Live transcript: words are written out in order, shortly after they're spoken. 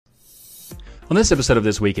On this episode of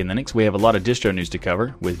This Week in Linux, we have a lot of distro news to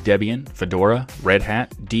cover with Debian, Fedora, Red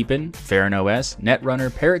Hat, Deepin, Farron OS,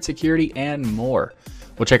 Netrunner, Parrot Security, and more.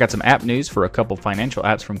 We'll check out some app news for a couple financial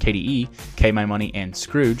apps from KDE, KMyMoney, and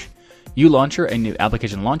Scrooge. uLauncher, a new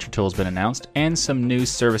application launcher tool, has been announced, and some new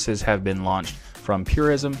services have been launched from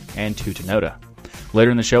Purism and Tutanota.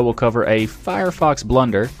 Later in the show, we'll cover a Firefox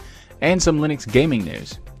blunder and some Linux gaming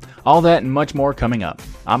news. All that and much more coming up.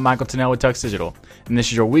 I'm Michael Tunnell with Tux Digital, and this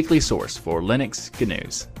is your weekly source for Linux good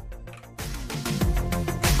news.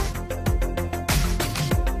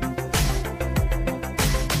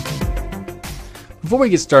 Before we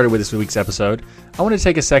get started with this week's episode, I want to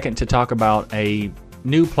take a second to talk about a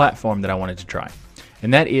new platform that I wanted to try,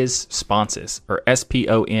 and that is Sponsys, or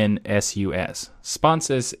Sponsus.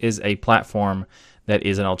 Sponsys is a platform that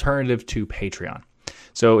is an alternative to Patreon.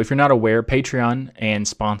 So if you're not aware, Patreon and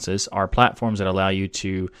Sponsys are platforms that allow you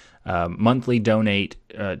to monthly donate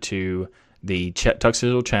to the Tux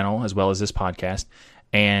Digital channel as well as this podcast,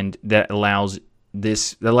 and that allows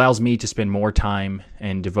me to spend more time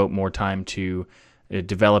and devote more time to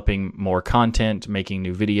developing more content, making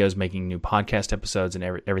new videos, making new podcast episodes, and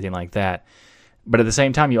everything like that. But at the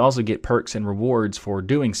same time, you also get perks and rewards for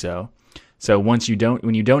doing so. So when you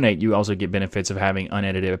donate, you also get benefits of having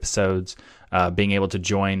unedited episodes, being able to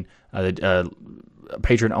join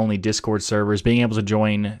patron-only Discord servers, being able to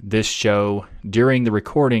join this show during the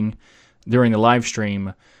recording, during the live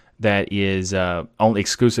stream that is only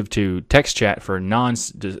exclusive to text chat for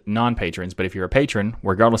non-patrons. But if you're a patron,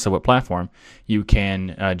 regardless of what platform, you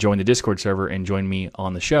can join the Discord server and join me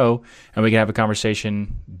on the show, and we can have a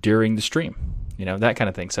conversation during the stream, that kind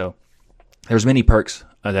of thing. So there's many perks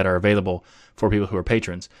that are available for people who are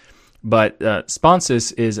patrons. But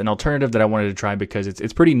Sponsys is an alternative that I wanted to try because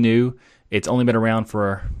it's pretty new. It's only been around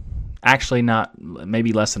for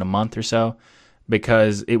maybe less than a month or so,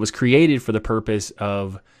 because it was created for the purpose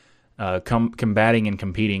of combating and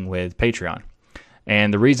competing with Patreon.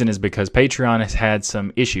 And the reason is because Patreon has had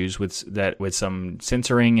some issues with some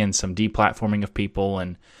censoring and some deplatforming of people,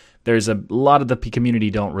 and there's a lot of the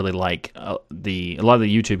community don't really like a lot of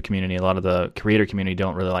the YouTube community, a lot of the creator community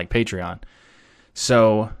don't really like Patreon.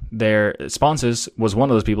 So their Sponsys was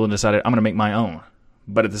one of those people and decided, I'm going to make my own.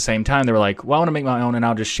 But at the same time, they were like, well, I want to make my own and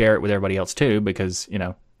I'll just share it with everybody else too, because,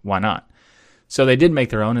 why not? So they did make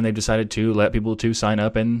their own, and they decided to let people to sign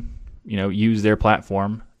up and, use their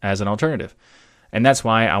platform as an alternative. And that's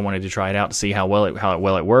why I wanted to try it out to see how well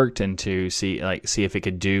it worked, and to see if it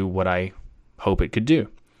could do what I hope it could do.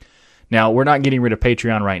 Now, we're not getting rid of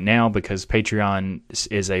Patreon right now because Patreon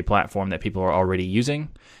is a platform that people are already using,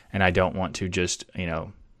 and I don't want to just,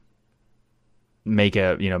 make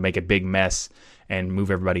a big mess and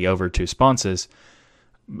move everybody over to Sponsys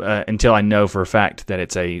until I know for a fact that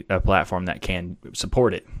it's a platform that can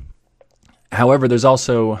support it. However, there's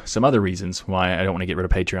also some other reasons why I don't want to get rid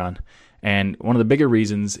of Patreon, and one of the bigger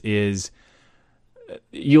reasons is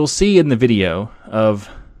you'll see in the video of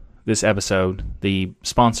this episode the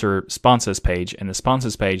Sponsys page, and the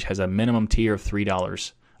Sponsys page has a minimum tier of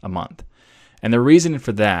 $3 a month. And the reason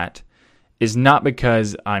for that is not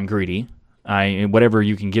because I'm greedy. Whatever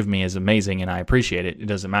you can give me is amazing, and I appreciate it. It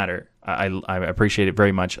doesn't matter. I appreciate it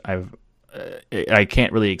very much. I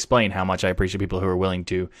can't really explain how much I appreciate people who are willing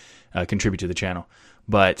to contribute to the channel.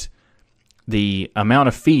 But the amount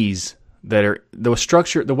of fees that are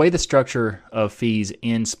the way the structure of fees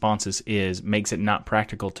in Sponsys makes it not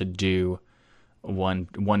practical to do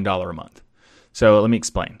 $1 a month. So let me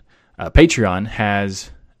explain. Patreon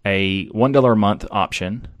has a $1 a month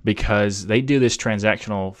option because they do this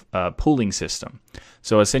transactional pooling system.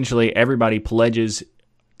 So essentially, everybody pledges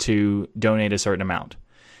to donate a certain amount,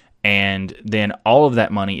 and then all of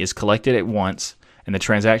that money is collected at once, and the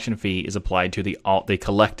transaction fee is applied to the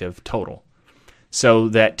collective total. So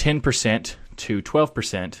that 10% to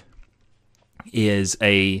 12% is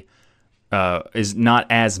not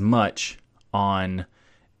as much on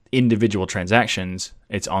individual transactions.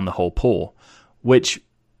 It's on the whole pool, which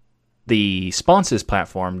the Sponsys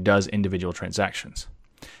platform does individual transactions,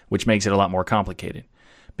 which makes it a lot more complicated.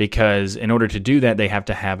 Because in order to do that, they have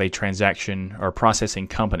to have a transaction or processing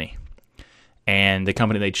company, and the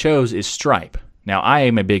company they chose is Stripe. Now, I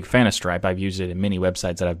am a big fan of Stripe. I've used it in many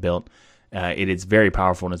websites that I've built. It is very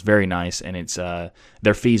powerful, and it's very nice, and it's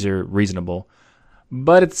their fees are reasonable.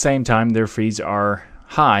 But at the same time, their fees are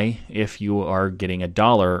high if you are getting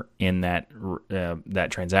 $1 in that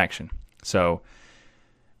transaction. So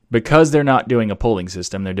because they're not doing a polling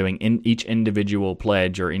system, they're doing each individual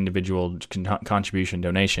pledge or individual contribution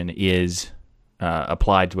donation is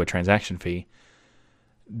applied to a transaction fee.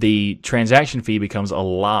 The transaction fee becomes a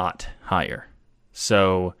lot higher.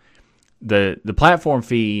 So The platform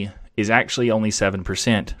fee is actually only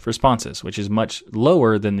 7% for sponsors, which is much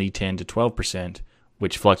lower than the 10 to 12%,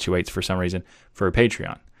 which fluctuates for some reason for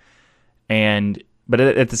Patreon. But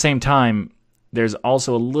at the same time, there's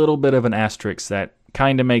also a little bit of an asterisk that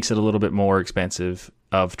kind of makes it a little bit more expensive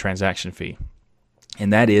of transaction fee.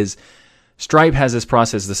 And that is, Stripe has this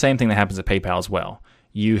process, the same thing that happens at PayPal as well.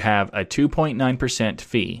 You have a 2.9%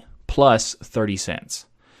 fee plus 30 cents.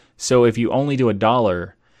 So if you only do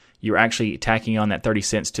 $1, you're actually tacking on that 30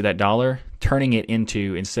 cents to that dollar, turning it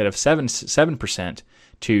into, instead of 7%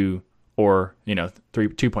 to, or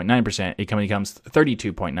 2.9%, it becomes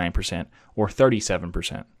 32.9% or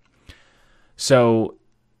 37%. So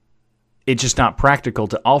it's just not practical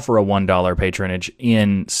to offer a $1 patronage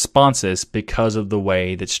in sponsors because of the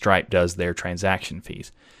way that Stripe does their transaction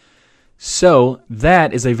fees. So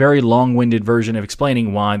that is a very long-winded version of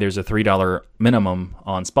explaining why there's a $3 minimum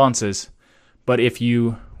on sponsors. But if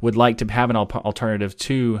you would like to have an alternative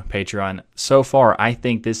to Patreon, so far I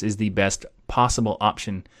think this is the best possible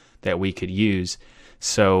option that we could use.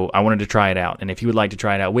 So I wanted to try it out. And if you would like to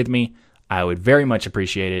try it out with me, I would very much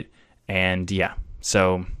appreciate it. And yeah,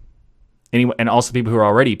 so anyway, and also people who are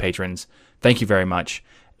already patrons, thank you very much.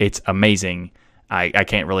 It's amazing. I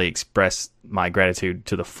can't really express my gratitude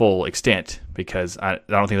to the full extent because I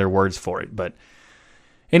don't think there are words for it. But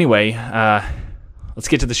anyway, let's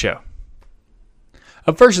get to the show.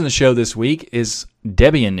 Up first in the show this week is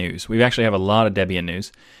Debian news. We actually have a lot of Debian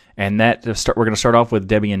news. And we're going to start off with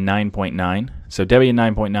Debian 9.9. So Debian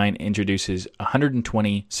 9.9 introduces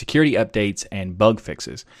 120 security updates and bug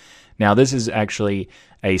fixes. Now, this is actually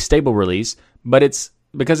a stable release, but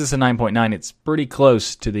because it's a 9.9, it's pretty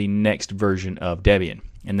close to the next version of Debian,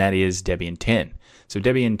 and that is Debian 10. So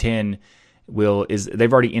Debian 10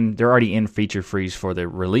 they're already in feature freeze for the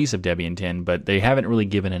release of Debian 10, but they haven't really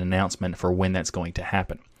given an announcement for when that's going to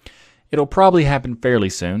happen. It'll probably happen fairly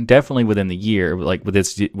soon, definitely within the year, like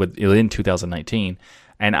within 2019,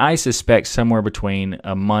 and I suspect somewhere between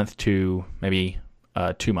a month to maybe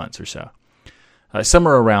 2 months or so.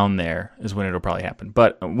 Somewhere around there is when it'll probably happen.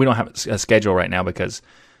 But we don't have a schedule right now because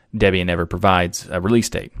Debian never provides a release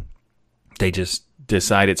date. They just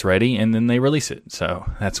decide it's ready and then they release it. So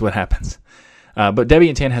that's what happens. But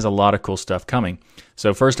Debian 10 has a lot of cool stuff coming.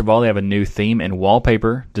 So first of all, they have a new theme and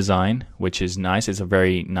wallpaper design, which is nice. It's a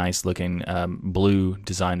very nice looking blue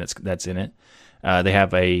design that's in it. They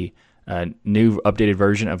have a new updated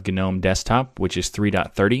version of GNOME Desktop, which is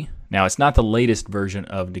 3.30. Now, it's not the latest version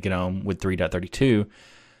of the GNOME with 3.32,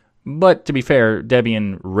 but to be fair,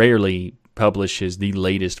 Debian rarely publishes the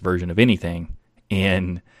latest version of anything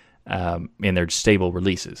in their stable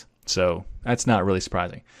releases. So that's not really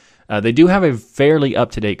surprising. They do have a fairly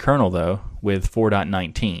up-to-date kernel, though, with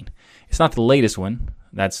 4.19. It's not the latest one,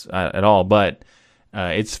 that's at all, but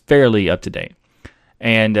it's fairly up-to-date.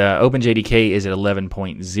 And OpenJDK is at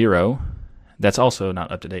 11.0. That's also not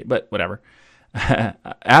up-to-date, but whatever.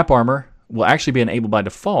 AppArmor will actually be enabled by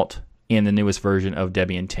default in the newest version of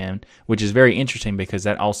Debian 10, which is very interesting because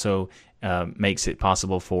that also makes it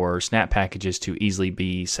possible for snap packages to easily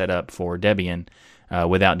be set up for Debian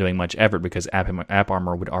without doing much effort because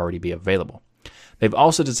AppArmor would already be available. They've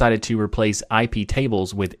also decided to replace IP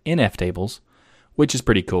tables with NF tables, which is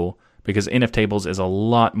pretty cool because NF tables is a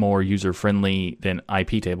lot more user-friendly than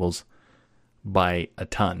IP tables by a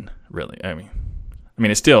ton, really. I mean,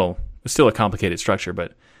 it's still a complicated structure,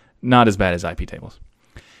 but not as bad as IP tables.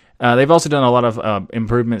 They've also done a lot of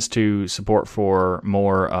improvements to support for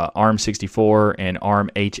more ARM64 and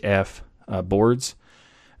ARM-HF boards.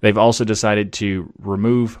 They've also decided to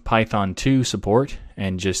remove Python 2 support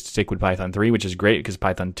and just stick with Python 3, which is great because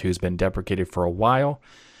Python 2 has been deprecated for a while.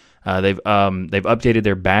 They've updated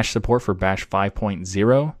their Bash support for Bash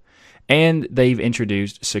 5.0, and they've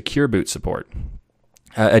introduced Secure Boot support.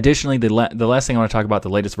 Additionally, the last thing I want to talk about, the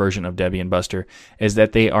latest version of Debian Buster, is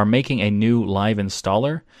that they are making a new live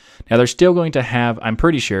installer. Now, they're still going to have, I'm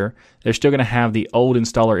pretty sure, they're still going to have the old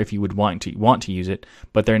installer if you would want to use it,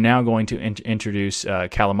 but they're now going to introduce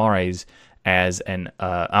Calamares as an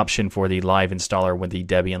option for the live installer with the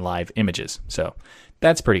Debian Live images. So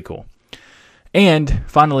that's pretty cool. And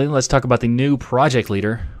finally, let's talk about the new project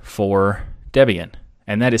leader for Debian,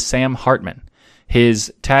 and that is Sam Hartman.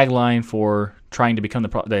 His tagline for trying to become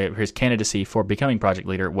his candidacy for becoming project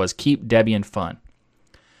leader was "Keep Debian Fun,"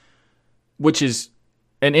 which is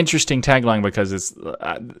an interesting tagline because it's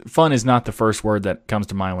fun is not the first word that comes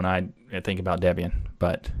to mind when I think about Debian.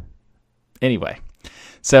 But anyway,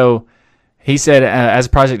 so He said, as a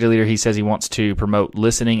project leader, he says he wants to promote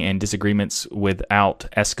listening and disagreements without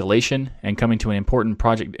escalation, and coming to important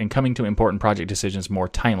project decisions more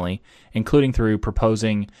timely, including through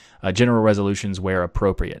proposing general resolutions where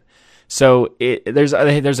appropriate. So there's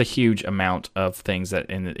a huge amount of things that,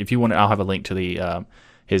 and if you want, I'll have a link to the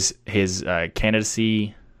his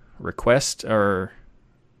candidacy request or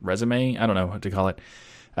resume. I don't know what to call it.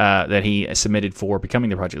 That he submitted for becoming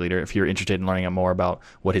the project leader, if you're interested in learning more about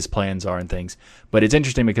what his plans are and things. But it's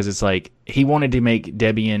interesting because it's like he wanted to make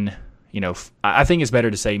Debian, I think it's better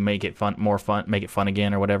to say make it fun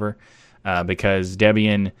again or whatever, because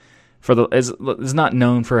Debian is not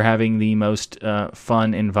known for having the most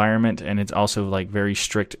fun environment, and it's also like very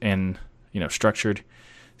strict and structured.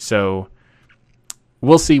 So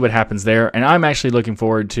we'll see what happens there, and I'm actually looking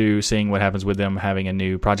forward to seeing what happens with them having a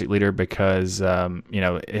new project leader, because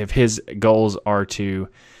if his goals are to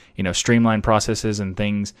streamline processes and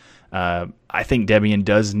things, I think Debian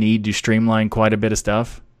does need to streamline quite a bit of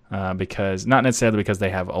stuff, because not necessarily because they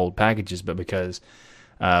have old packages, but because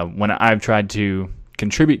when I've tried to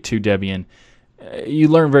contribute to Debian, you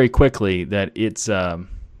learn very quickly that it's a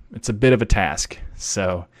bit of a task.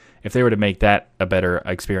 So if they were to make that a better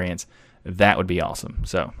experience, that would be awesome.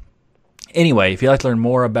 So anyway, if you'd like to learn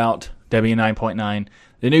more about Debian 9.9,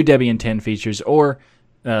 the new Debian 10 features, or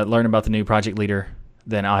learn about the new project leader,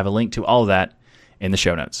 then I'll have a link to all of that in the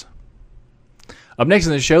show notes. Up next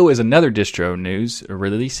in the show is another distro news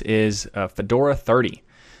release, is Fedora 30.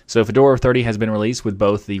 So Fedora 30 has been released with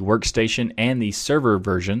both the workstation and the server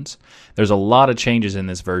versions. There's a lot of changes in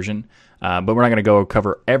this version, but we're not going to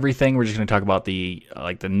cover everything. We're just going to talk about the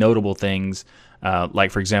notable things.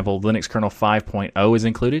 Like, for example, Linux kernel 5.0 is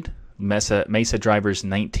included. Mesa drivers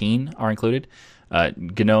 19 are included.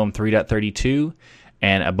 GNOME 3.32,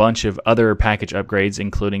 and a bunch of other package upgrades,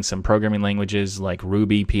 including some programming languages like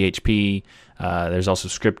Ruby, PHP. There's also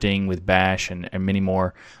scripting with Bash and many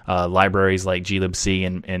more libraries like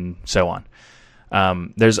glibc and so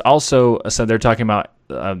on. There's also, so they're talking about,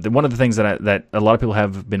 one of the things that a lot of people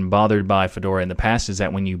have been bothered by Fedora in the past is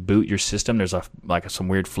that when you boot your system, there's some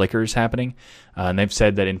weird flickers happening. And they've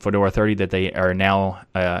said that in Fedora 30 that they are now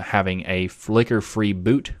having a flicker-free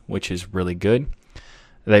boot, which is really good.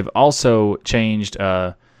 They've also changed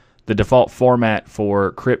the default format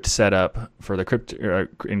for crypt setup, for the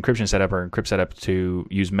encryption setup or encrypt setup, to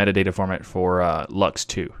use metadata format for LUKS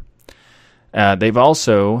 2. They've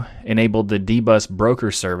also enabled the dbus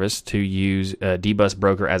broker service to use dbus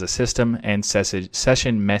broker as a system and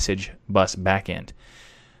session message bus backend.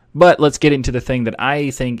 But let's get into the thing that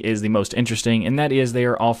I think is the most interesting, and that is they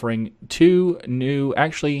are offering two new,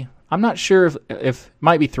 actually, I'm not sure if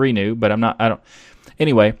might be three new, but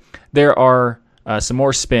Anyway, there are some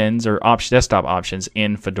more spins or desktop options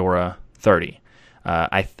in Fedora 30.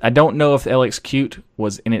 I don't know if LXQt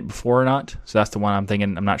was in it before or not, so that's the one I'm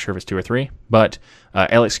thinking. I'm not sure if it's 2 or 3, but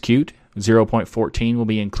LXQt 0.14 will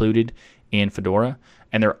be included in Fedora,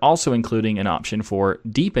 and they're also including an option for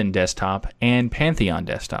Deepin Desktop and Pantheon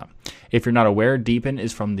Desktop. If you're not aware, Deepin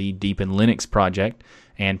is from the Deepin Linux project,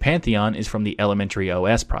 and Pantheon is from the Elementary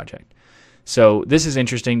OS project. So this is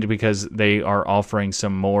interesting because they are offering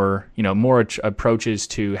some more approaches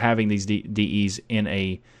to having these DEs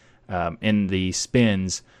in the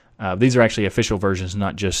spins. These are actually official versions,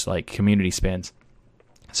 not just like community spins.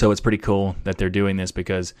 So it's pretty cool that they're doing this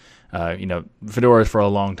because, Fedora for a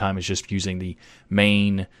long time is just using the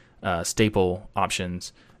main staple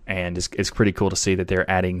options, and it's pretty cool to see that they're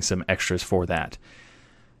adding some extras for that.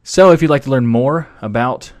 So if you'd like to learn more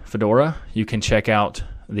about Fedora, you can check out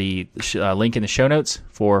the link in the show notes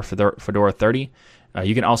for Fedora 30.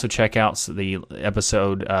 You can also check out the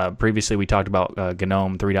episode previously we talked about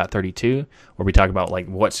GNOME 3.32, where we talk about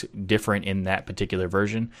what's different in that particular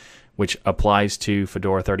version, which applies to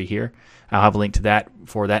Fedora 30 here. I'll have a link to that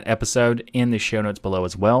for that episode in the show notes below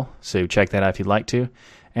as well, so check that out if you'd like to.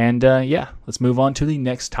 And let's move on to the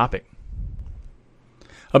next topic.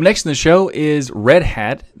 Up next in the show is Red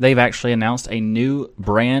Hat. They've actually announced a new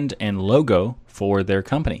brand and logo for their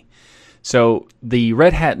company. So the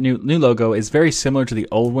Red Hat new logo is very similar to the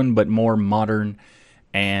old one, but more modern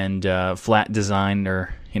and flat design,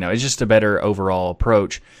 or it's just a better overall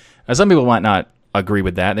approach. Some people might not agree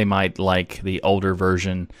with that. They might like the older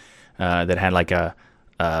version that had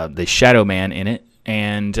the Shadow Man in it,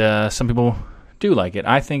 and some people do like it.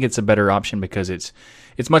 I think it's a better option because it's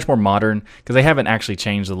much more modern, because they haven't actually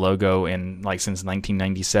changed the logo in since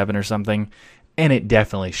 1997 or something, and it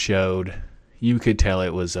definitely showed. You could tell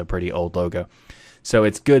it was a pretty old logo. So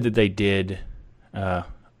it's good that they did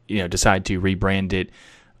decide to rebrand it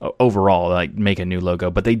overall, make a new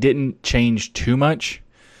logo, but they didn't change too much.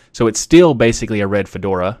 So it's still basically a red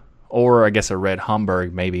fedora, or I guess a red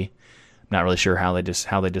Homburg maybe. Not really sure how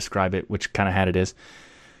they describe it, which kind of hat it is.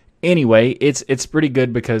 Anyway, it's pretty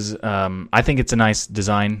good because I think it's a nice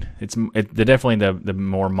design. Definitely the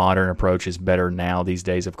more modern approach is better now these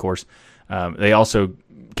days. Of course, they also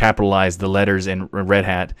capitalized the letters in Red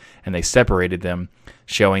Hat and they separated them,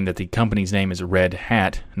 showing that the company's name is Red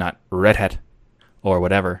Hat, not Red Hat or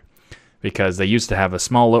whatever, because they used to have a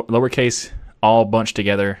small lowercase all bunched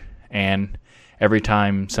together, and every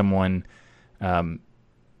time someone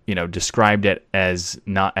described it as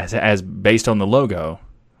not as based on the logo,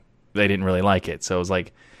 they didn't really like it. So it was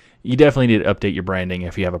like, you definitely need to update your branding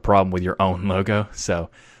if you have a problem with your own logo. So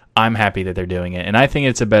I'm happy that they're doing it, and I think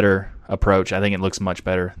it's a better approach. I think it looks much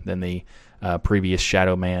better than the previous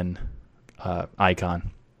Shadow Man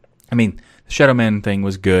icon. I mean, the Shadow Man thing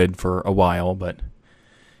was good for a while, but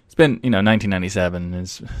it's been 1997.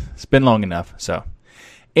 It's been long enough. So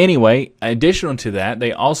anyway, additional to that,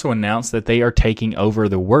 they also announced that they are taking over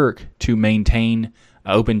the work to maintain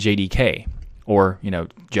OpenJDK, or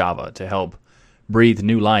Java, to help breathe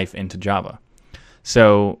new life into Java.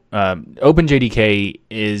 So OpenJDK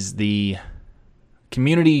is the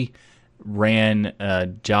community-ran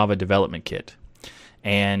Java development kit,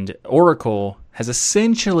 and Oracle has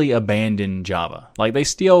essentially abandoned Java. Like, they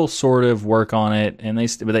still sort of work on it, and they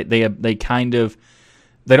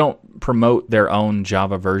don't promote their own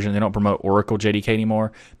Java version. They don't promote Oracle JDK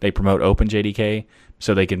anymore. They promote OpenJDK,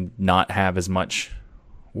 so they can not have as much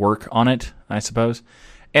work on it, I suppose.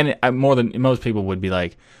 And more than most people would be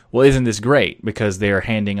like, well, isn't this great? Because they're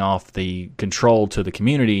handing off the control to the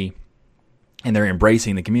community and they're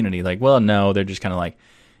embracing the community. Like, well, no, they're just kind of like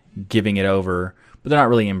giving it over, but they're not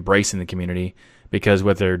really embracing the community, because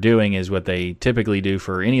what they're doing is what they typically do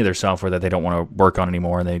for any of their software that they don't want to work on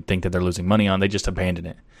anymore and they think that they're losing money on. They just abandon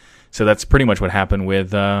it. So that's pretty much what happened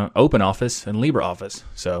with OpenOffice and LibreOffice.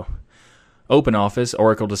 So OpenOffice,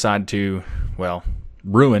 Oracle decided to,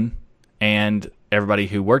 ruin, and everybody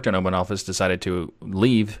who worked on OpenOffice decided to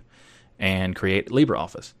leave and create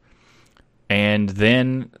LibreOffice. And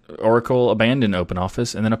then Oracle abandoned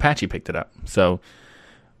OpenOffice, and then Apache picked it up. So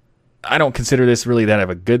I don't consider this really that of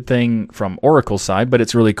a good thing from Oracle's side, but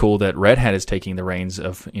it's really cool that Red Hat is taking the reins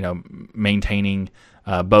of maintaining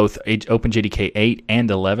both OpenJDK 8 and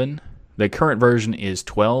 11. The current version is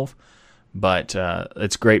 12. But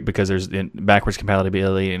it's great because there's backwards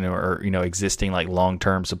compatibility or existing like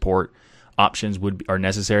long-term support options are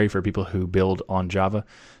necessary for people who build on Java.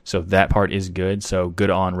 So that part is good. So good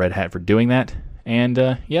on Red Hat for doing that.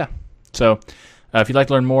 And so if you'd like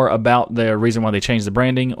to learn more about the reason why they changed the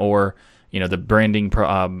branding, or the branding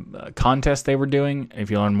contest they were doing, if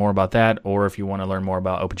you learn more about that, or if you want to learn more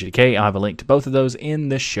about OpenJDK, I'll have a link to both of those in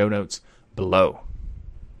the show notes below.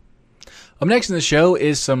 Up next in the show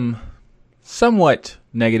is some somewhat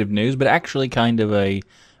negative news, but actually kind of a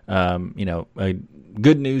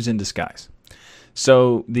good news in disguise.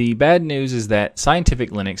 So the bad news is that Scientific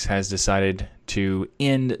Linux has decided to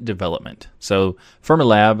end development. So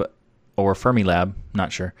Fermilab,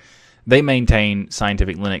 not sure, they maintain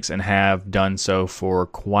Scientific Linux and have done so for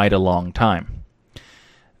quite a long time.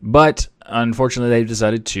 But unfortunately, they've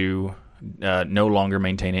decided to no longer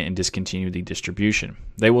maintain it and discontinue the distribution.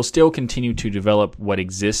 They will still continue to develop what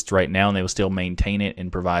exists right now, and they will still maintain it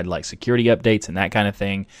and provide like security updates and that kind of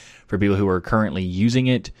thing for people who are currently using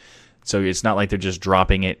it. So it's not like they're just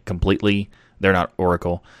dropping it completely. They're not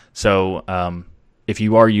Oracle. So if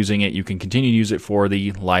you are using it, you can continue to use it for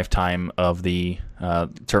the lifetime of the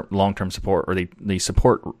long-term support, or the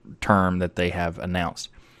support term that they have announced.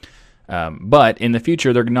 But in the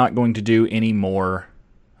future, they're not going to do any more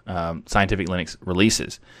Scientific Linux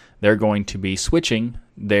releases. They're going to be switching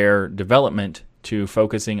their development to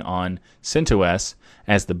focusing on CentOS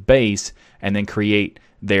as the base, and then create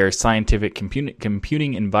their scientific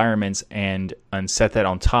computing environments and set that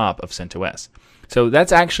on top of CentOS. So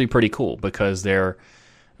that's actually pretty cool, because they're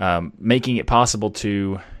making it possible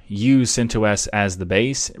to use CentOS as the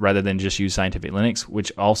base rather than just use Scientific Linux,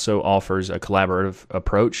 which also offers a collaborative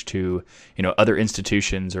approach to other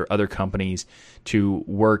institutions or other companies to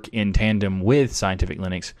work in tandem with Scientific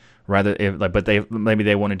Linux. Maybe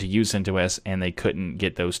they wanted to use CentOS and they couldn't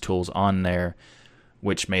get those tools on there,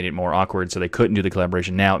 which made it more awkward, so they couldn't do the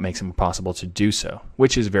collaboration. Now it makes it possible to do so,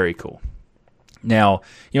 which is very cool. Now,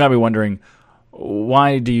 you might be wondering,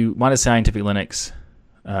 why does Scientific Linux,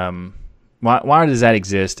 why does that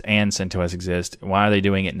exist and CentOS exist? Why are they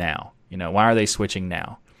doing it now? Why are they switching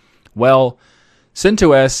now? Well,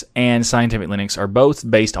 CentOS and Scientific Linux are both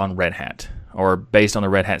based on Red Hat, or based on the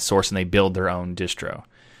Red Hat source, and they build their own distro.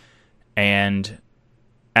 And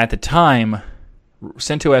at the time,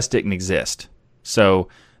 CentOS didn't exist. So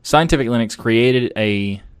Scientific Linux created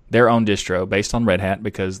their own distro based on Red Hat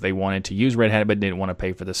because they wanted to use Red Hat but didn't want to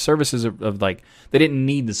pay for the services of they didn't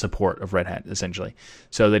need the support of Red Hat, essentially.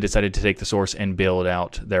 So they decided to take the source and build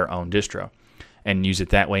out their own distro and use it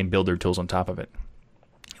that way and build their tools on top of it.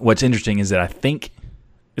 What's interesting is that I think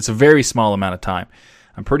it's a very small amount of time.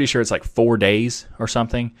 I'm pretty sure it's like 4 days or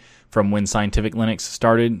something from when Scientific Linux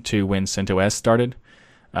started to when CentOS started.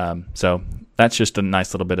 So that's just a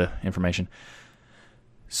nice little bit of information.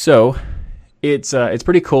 So it's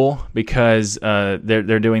pretty cool because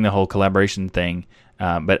they're doing the whole collaboration thing.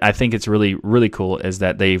 But I think it's really, really cool is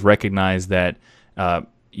that they've recognized that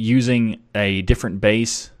using a different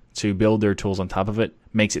base to build their tools on top of it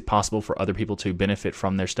makes it possible for other people to benefit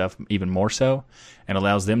from their stuff even more so, and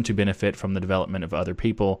allows them to benefit from the development of other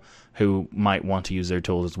people who might want to use their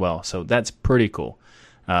tools as well. So that's pretty cool.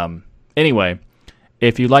 Anyway,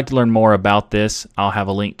 if you'd like to learn more about this, I'll have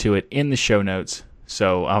a link to it in the show notes.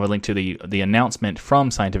 So I'll have a link to the announcement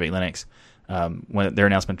from Scientific Linux, when their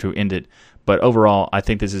announcement to end it. But overall, I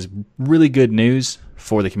think this is really good news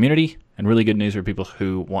for the community and really good news for people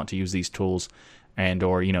who want to use these tools and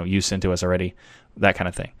or use CentOS already, that kind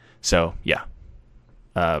of thing. So yeah,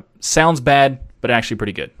 sounds bad, but actually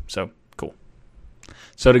pretty good. So cool.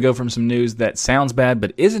 So to go from some news that sounds bad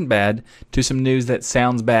but isn't bad to some news that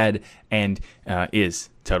sounds bad and is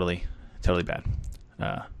totally bad.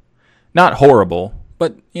 Not horrible,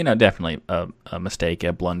 but definitely a mistake,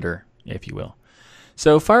 a blunder, if you will.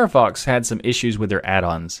 So Firefox had some issues with their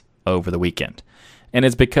add-ons over the weekend, and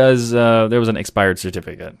it's because there was an expired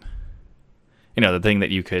certificate. The thing that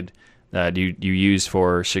you could you use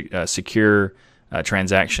for secure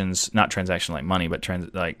transactions, not transaction like money, but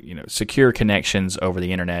secure connections over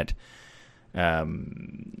the internet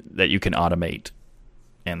that you can automate.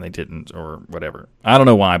 And they didn't, or whatever. I don't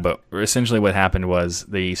know why, but essentially what happened was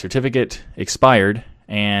the certificate expired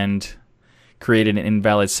and created an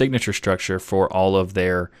invalid signature structure for all of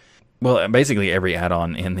their, basically every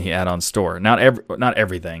add-on in the add-on store. Not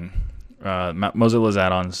everything. Mozilla's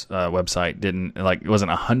add-ons website it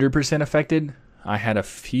wasn't 100% affected. I had a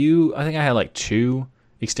few. I think I had like 2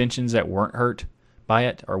 extensions that weren't hurt by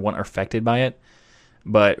it or weren't affected by it,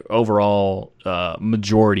 but overall,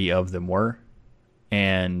 majority of them were.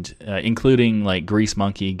 And including like Grease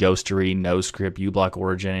Monkey, Ghostery, NoScript, uBlock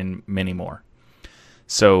Origin, and many more.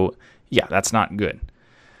 So yeah, that's not good.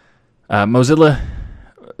 Mozilla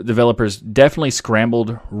developers definitely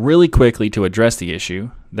scrambled really quickly to address the issue.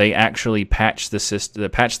 They actually patched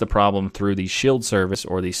the problem through the Shield service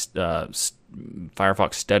or the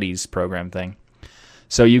Firefox Studies program thing.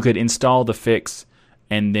 So you could install the fix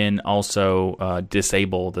and then also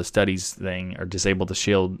disable the Studies thing or disable the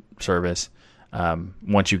Shield service.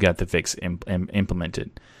 Once you got the fix implemented.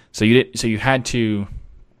 So you had to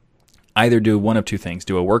either do one of two things.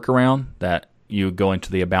 Do a workaround that you go into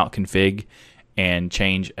the about config and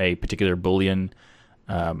change a particular Boolean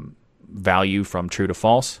value from true to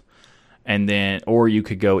false. Or you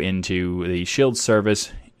could go into the Shield service,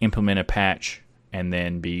 implement a patch, and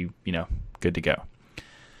then be, good to go.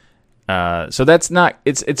 So that's not,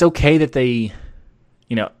 it's okay that they,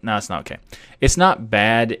 no, it's not okay. It's not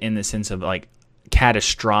bad in the sense of like,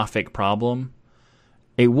 catastrophic problem.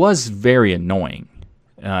 It was very annoying,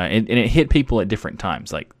 and it hit people at different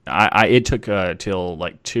times. Like it took till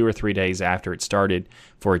like 2 or 3 days after it started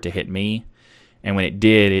for it to hit me, and when it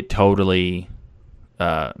did, it totally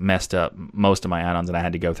messed up most of my add-ons, and I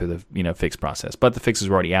had to go through the fix process. But the fixes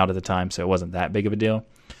were already out at the time, so it wasn't that big of a deal.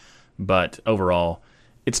 But overall,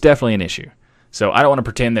 it's definitely an issue. So I don't want to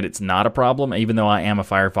pretend that it's not a problem, even though I am a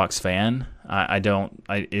Firefox fan.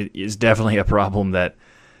 It is definitely a problem that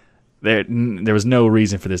there was no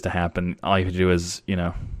reason for this to happen. All you have to do is,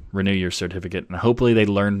 renew your certificate. And hopefully they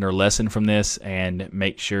learned their lesson from this and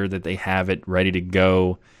make sure that they have it ready to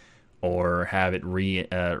go or have it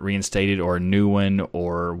reinstated or a new one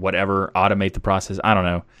or whatever. Automate the process. I don't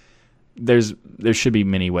know. There should be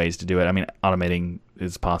many ways to do it. I mean, automating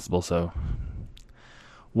is possible, so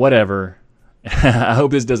whatever. I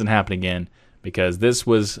hope this doesn't happen again because this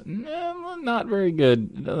was not very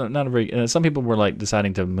good. Not a very. Some people were like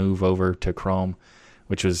deciding to move over to Chrome,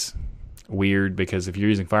 which was weird because if you're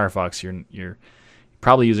using Firefox, you're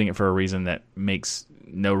probably using it for a reason that makes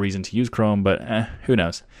no reason to use Chrome. But who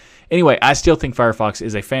knows? Anyway, I still think Firefox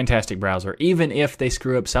is a fantastic browser, even if they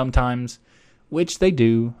screw up sometimes, which they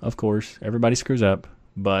do. Of course, everybody screws up,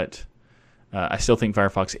 but I still think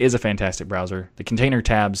Firefox is a fantastic browser. The container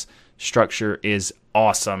tabs structure is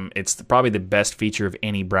awesome. It's probably the best feature of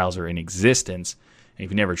any browser in existence. And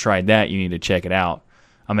if you've never tried that, you need to check it out.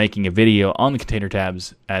 I'm making a video on the container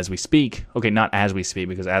tabs as we speak. Okay, not as we speak,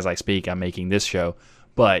 because as I speak, I'm making this show,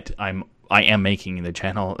 but I am making the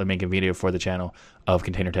channel, I'm making a video for the channel of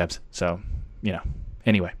container tabs. So,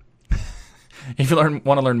 anyway, if you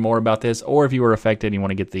want to learn more about this, or if you were affected and you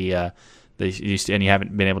want to get and you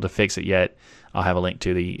haven't been able to fix it yet, I'll have a link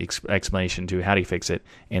to the explanation to how to fix it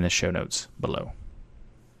in the show notes below.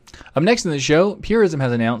 Up next in the show, Purism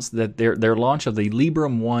has announced that their launch of the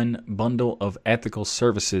Librem One bundle of ethical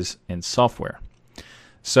services and software.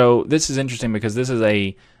 So this is interesting because this is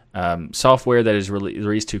a software that is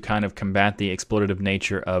released to kind of combat the exploitative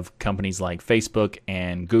nature of companies like Facebook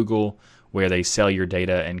and Google, where they sell your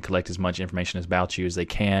data and collect as much information about you as they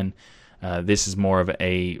can. This is more of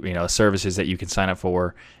a services that you can sign up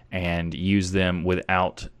for and use them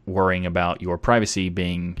without worrying about your privacy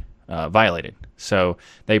being violated. So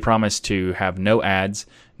they promise to have no ads,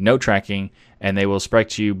 no tracking, and they will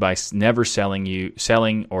respect you by never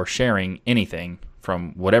selling or sharing anything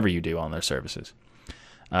from whatever you do on their services.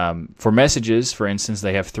 For messages, for instance,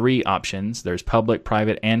 they have 3 options. There's public,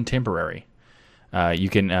 private, and temporary. You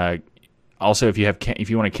can also, if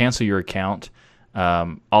you want to cancel your account,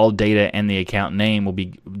 all data and the account name will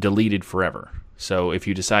be deleted forever. So if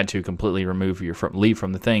you decide to completely leave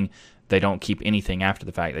from the thing, they don't keep anything after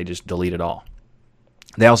the fact. They just delete it all.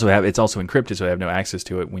 It's also encrypted, so they have no access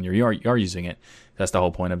to it when you are using it. That's the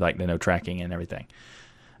whole point of like the no tracking and everything.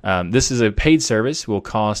 This is a paid service. Will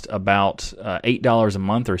cost about $8 a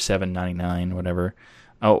month or $7.99, whatever.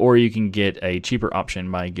 Or you can get a cheaper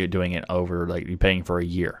option by doing it over, like you're paying for a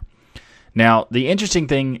year. Now, the interesting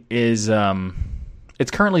thing is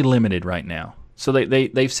it's currently limited right now. So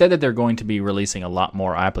they've said that they're going to be releasing a lot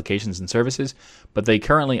more applications and services, but they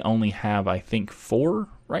currently only have, I think, 4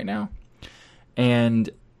 right now. And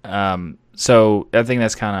so I think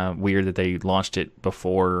that's kind of weird that they launched it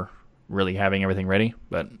before really having everything ready,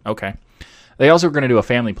 but okay. They also are going to do a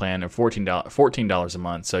family plan of $14 a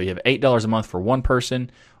month. So you have $8 a month for one person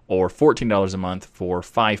or $14 a month for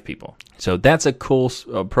 5 people. So that's a cool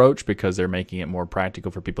approach because they're making it more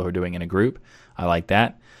practical for people who are doing it in a group. I like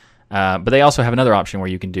that. But they also have another option where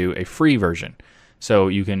you can do a free version. So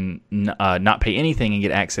you can not pay anything and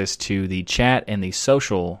get access to the chat and the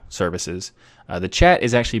social services. The chat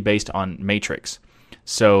is actually based on Matrix.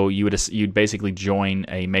 So you'd basically join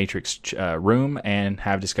a Matrix room and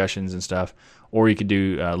have discussions and stuff. Or you could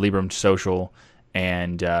do Librem Social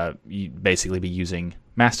and you'd basically be using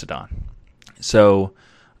Mastodon. So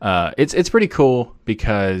it's pretty cool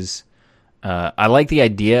because I like the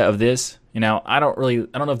idea of this. I don't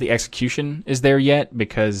know if the execution is there yet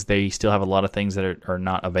because they still have a lot of things that are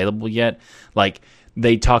not available yet. Like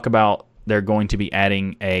they talk about they're going to be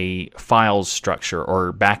adding a files structure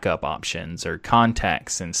or backup options or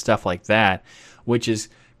contacts and stuff like that, which is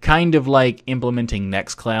kind of like implementing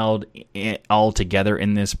Nextcloud all together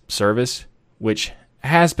in this service, which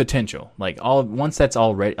has potential. Like once that's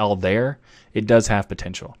all there, it does have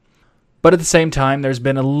potential. But at the same time, there's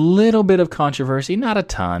been a little bit of controversy, not a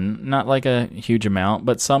ton, not like a huge amount,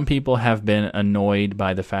 but some people have been annoyed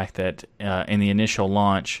by the fact that in the initial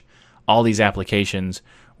launch, all these applications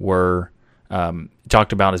were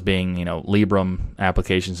talked about as being, Librem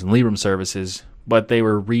applications and Librem services, but they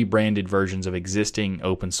were rebranded versions of existing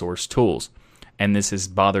open source tools. And this has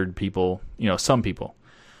bothered people, some people.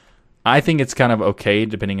 I think it's kind of okay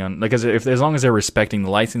depending on, because as long as they're respecting the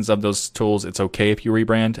license of those tools, it's okay if you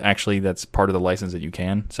rebrand. Actually, that's part of the license that you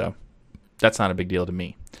can, so that's not a big deal to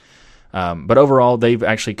me. But overall, they've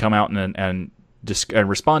actually come out and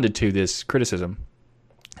responded to this criticism,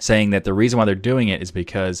 saying that the reason why they're doing it is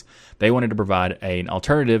because they wanted to provide an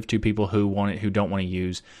alternative to people who don't want to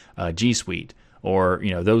use G Suite or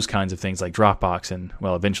those kinds of things like Dropbox and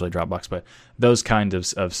eventually Dropbox, but those kinds of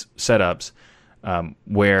setups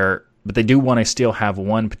but they do want to still have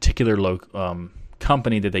one particular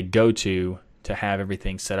company that they go to have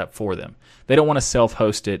everything set up for them. They don't want to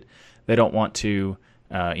self-host it. They don't want to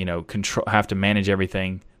have to manage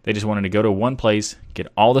everything. They just wanted to go to one place, get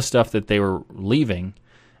all the stuff that they were leaving,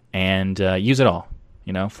 and use it all,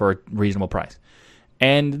 for a reasonable price.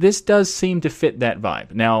 And this does seem to fit that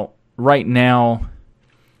vibe. Now, right now,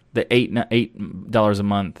 the $8 a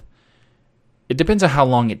month, it depends on how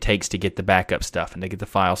long it takes to get the backup stuff and to get the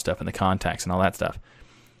file stuff and the contacts and all that stuff.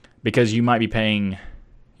 Because you might be paying,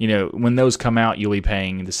 when those come out, you'll be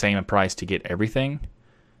paying the same price to get everything.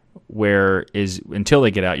 Until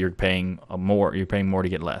they get out, you're paying more. You're paying more to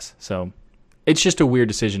get less. So it's just a weird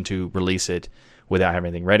decision to release it without having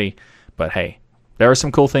anything ready. But hey, there are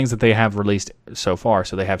some cool things that they have released so far.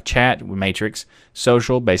 So they have Chat with Matrix,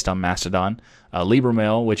 Social based on Mastodon,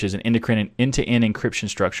 LibreMail, which is an end-to-end encryption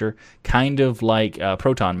structure, kind of like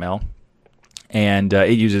ProtonMail, and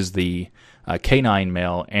it uses the K9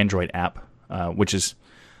 Mail Android app, which is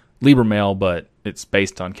LibreMail, but it's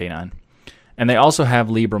based on K9. And they also have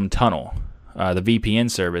Librem Tunnel, the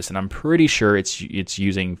VPN service, and I'm pretty sure it's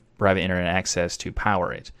using private internet access to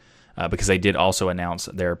power it. Because they did also announce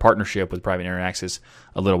their partnership with Private Internet Access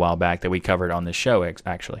a little while back that we covered on this show,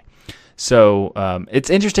 actually. So it's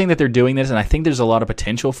interesting that they're doing this, and I think there's a lot of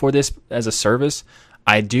potential for this as a service.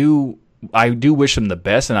 I do wish them the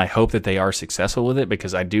best, and I hope that they are successful with it,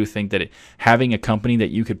 because I do think that having a company that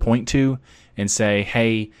you could point to and say,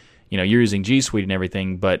 hey, you're using G Suite and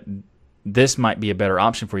everything, but this might be a better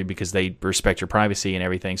option for you because they respect your privacy and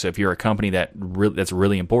everything. So if you're a company that's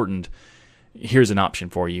really important, here's an option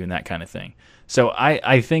for you and that kind of thing. So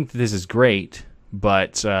I think this is great,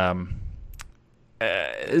 but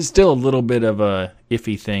it's still a little bit of a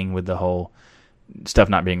iffy thing with the whole stuff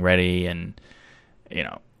not being ready and,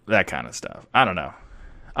 that kind of stuff. I don't know.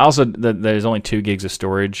 Also, there's only 2 gigs of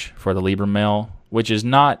storage for the LibreMail, which is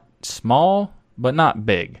not small, but not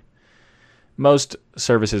big. Most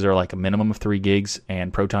services are like a minimum of 3 gigs,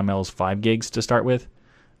 and ProtonMail is 5 gigs to start with.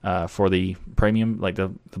 For the premium, like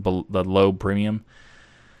the low premium.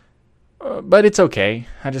 But it's okay.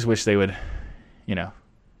 I just wish they would,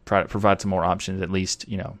 try to provide some more options, at least,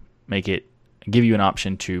 give you an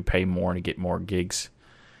option to pay more to get more gigs.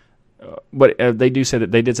 But they did say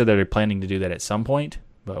that they're planning to do that at some point,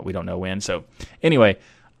 but we don't know when. So anyway,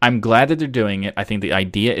 I'm glad that they're doing it. I think the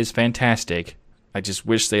idea is fantastic. I just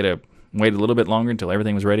wish they'd have waited a little bit longer until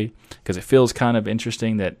everything was ready, because it feels kind of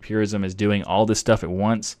interesting that Purism is doing all this stuff at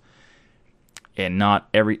once, and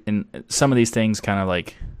and some of these things kind of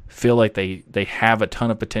like feel like they have a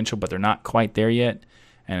ton of potential, but they're not quite there yet.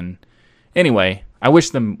 And anyway, I wish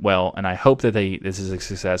them well, and I hope that this is a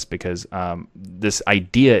success, because this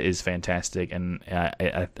idea is fantastic, and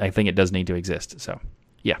I think it does need to exist. So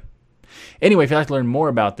yeah. Anyway, if you'd like to learn more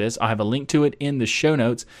about this, I'll have a link to it in the show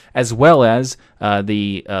notes, as well as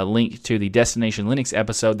the link to the Destination Linux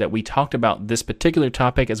episode that we talked about this particular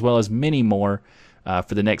topic, as well as many more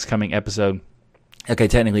for the next coming episode. Okay,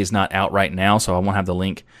 technically it's not out right now, so I won't have the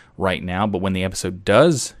link right now, but when the episode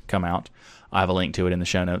does come out, I'll have a link to it in the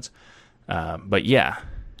show notes. But yeah,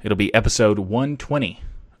 it'll be episode 120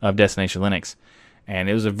 of Destination Linux. And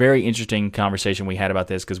it was a very interesting conversation we had about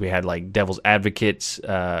this, because we had like devil's advocates,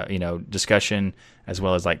 discussion, as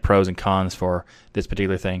well as like pros and cons for this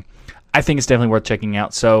particular thing. I think it's definitely worth checking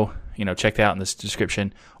out. So, check that out in this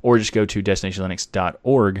description, or just go to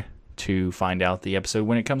destinationlinux.org to find out the episode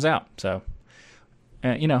when it comes out. So,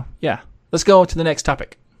 yeah. Let's go to the next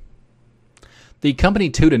topic. The company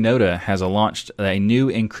Tutanota has launched a new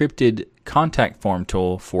encrypted contact form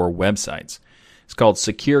tool for websites. It's called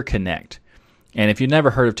Secure Connect. And if you've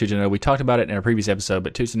never heard of Tutanota, we talked about it in a previous episode,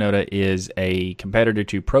 but Tutanota is a competitor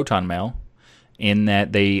to ProtonMail in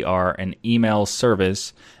that they are an email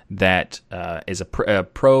service that is a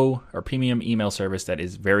pro or premium email service that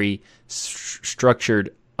is very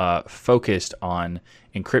structured, focused on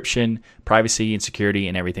encryption, privacy, and security,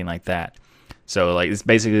 and everything like that. So like it's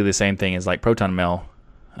basically the same thing as like ProtonMail,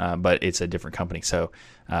 but it's a different company. So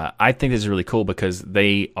I think this is really cool, because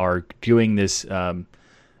they are doing this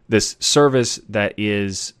this service that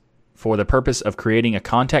is for the purpose of creating a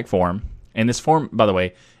contact form. And this form, by the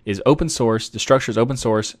way, is open source. The structure is open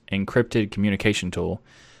source, encrypted communication tool.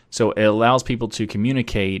 So it allows people to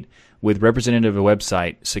communicate with representative of a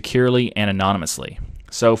website securely and anonymously.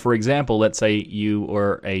 So for example, let's say you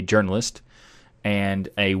were a journalist and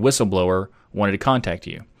a whistleblower wanted to contact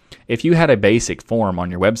you. If you had a basic form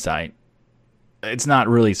on your website, it's not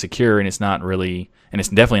really secure, and it's definitely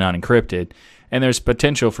not encrypted, and there's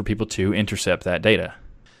potential for people to intercept that data.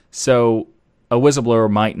 So a whistleblower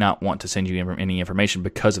might not want to send you any information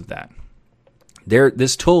because of that.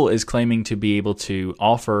 This tool is claiming to be able to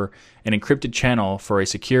offer an encrypted channel for a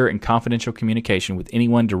secure and confidential communication with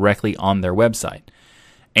anyone directly on their website.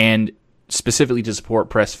 And specifically to support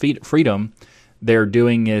press freedom, they're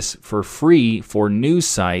doing this for free for news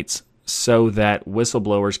sites so that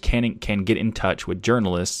whistleblowers can get in touch with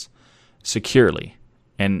journalists securely,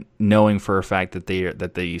 and knowing for a fact that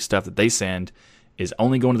the stuff that they send is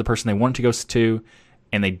only going to the person they want it to go to,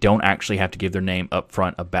 and they don't actually have to give their name up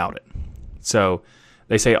front about it. So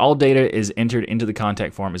they say all data is entered into the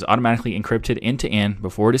contact form is automatically encrypted end-to-end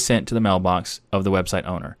before it is sent to the mailbox of the website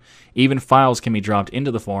owner. Even files can be dropped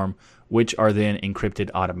into the form, which are then encrypted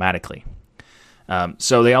automatically.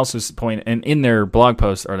 So they also point, and in their blog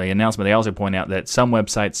post or the announcement, they also point out that some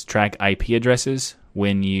websites track IP addresses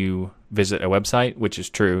when you visit a website, which is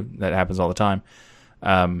true. That happens all the time.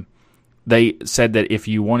 They said that if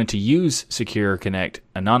you wanted to use Secure Connect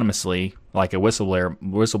anonymously, like a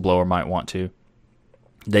whistleblower might want to,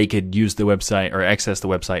 they could use the website or access the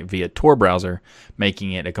website via Tor browser,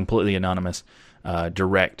 making it a completely anonymous,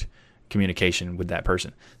 direct communication with that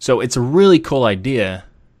person. So it's a really cool idea,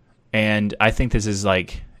 and I think this is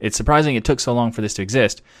it's surprising it took so long for this to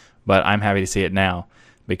exist, but I'm happy to see it now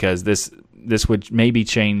because this would maybe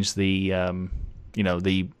change the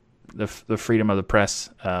freedom of the press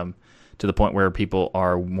to the point where people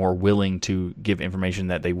are more willing to give information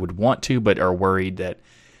that they would want to, but are worried that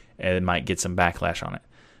it might get some backlash on it.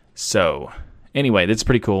 So anyway, that's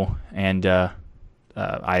pretty cool, and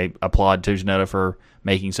I applaud Tutanota for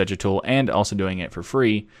making such a tool and also doing it for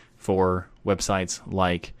free for websites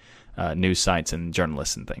like news sites and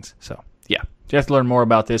journalists and things. So yeah, if you have to learn more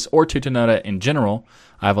about this or Tutanota in general,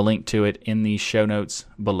 I have a link to it in the show notes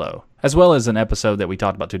below, as well as an episode that we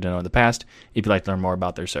talked about Tutanota in the past if you'd like to learn more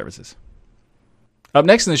about their services. Up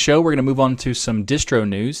next in the show, we're going to move on to some distro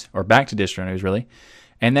news, or back to distro news, really.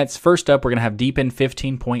 And that's first up, we're going to have Deepin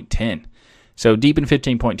 15.10. So Deepin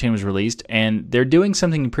 15.10 was released, and they're doing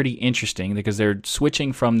something pretty interesting because they're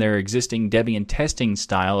switching from their existing Debian testing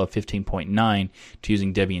style of 15.9 to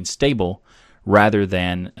using Debian stable rather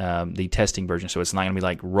than the testing version. So it's not going to be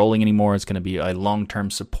like rolling anymore. It's going to be a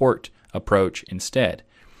long-term support approach instead.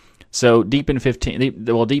 So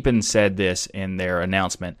Deepin said this in their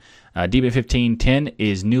announcement. Deepin 15.10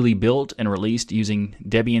 is newly built and released using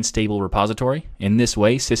Debian stable repository. In this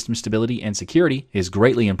way, system stability and security is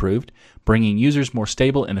greatly improved, bringing users more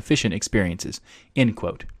stable and efficient experiences. End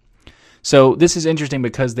quote. So this is interesting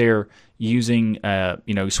because they're using,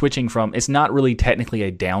 switching from, it's not really technically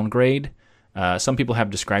a downgrade. Some people have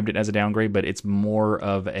described it as a downgrade, but it's more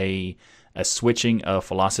of a switching of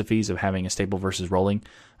philosophies of having a stable versus rolling.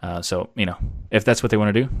 So, if that's what they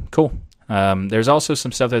want to do, cool. There's also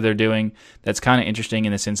some stuff that they're doing that's kind of interesting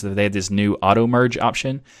in the sense that they have this new auto merge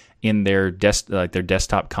option in their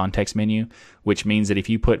desktop context menu, which means that if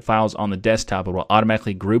you put files on the desktop, it will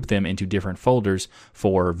automatically group them into different folders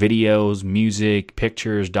for videos, music,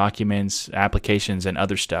 pictures, documents, applications, and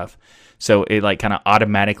other stuff. So it kind of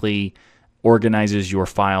automatically organizes your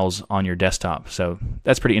files on your desktop. So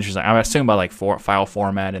that's pretty interesting. I assume by file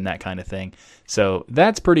format and that kind of thing. So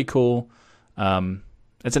that's pretty cool.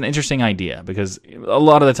 It's an interesting idea because a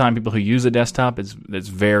lot of the time people who use a desktop, it's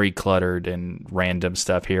very cluttered and random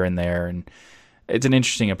stuff here and there. And it's an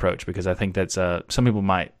interesting approach because I think that's some people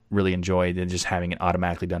might really enjoy just having it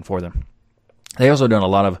automatically done for them. They also done a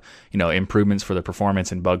lot of improvements for the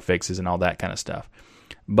performance and bug fixes and all that kind of stuff.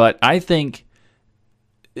 But I think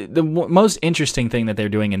the most interesting thing that they're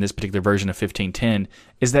doing in this particular version of 15.10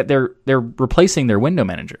 is that they're replacing their window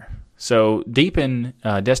manager. So Deepin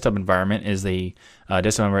desktop environment is the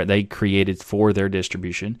desktop environment they created for their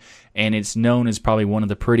distribution, and it's known as probably one of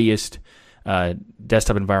the prettiest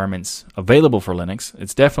desktop environments available for Linux.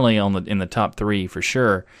 It's definitely in the top 3 for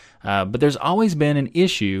sure. But there's always been an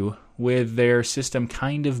issue with their system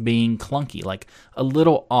kind of being clunky, like a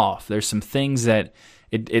little off. There's some things that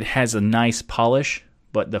it has a nice polish,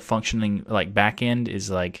 but the functioning back end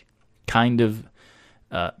is kind of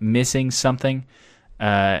missing something.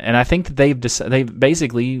 And I think that they've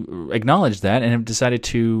basically acknowledged that and have decided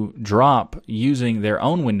to drop using their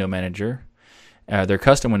own window manager, their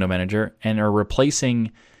custom window manager, and are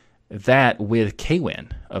replacing that with Kwin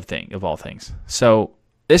of all things. So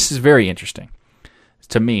this is very interesting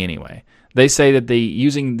to me, anyway. They say that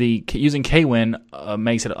using Kwin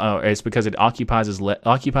makes it it's because it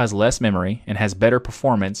occupies less memory and has better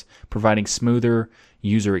performance, providing smoother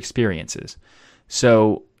user experiences.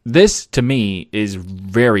 So this to me is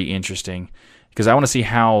very interesting because I want to see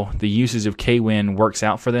how the usage of Kwin works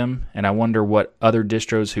out for them, and I wonder what other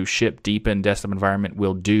distros who ship Deepin desktop environment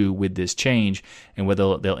will do with this change and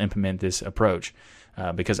whether they'll implement this approach.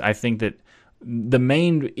 Because I think that the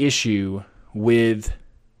main issue with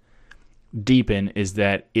Deepin is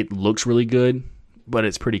that it looks really good, but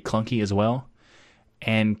it's pretty clunky as well.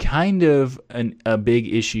 And kind of a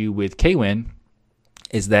big issue with Kwin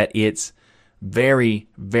is that it's very,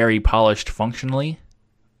 very polished functionally,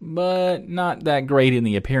 but not that great in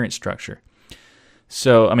the appearance structure.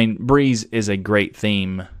 So, I mean, Breeze is a great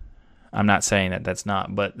theme. I'm not saying that that's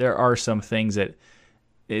not, but there are some things that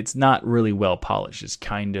it's not really well polished. It's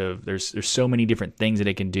kind of, there's so many different things that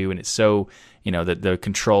it can do, and it's so, the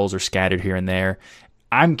controls are scattered here and there.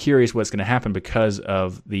 I'm curious what's going to happen because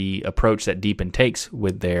of the approach that Deepin takes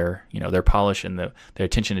with their polish and their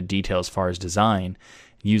attention to detail as far as design,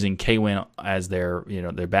 using Kwin as their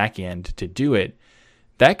back end to do it.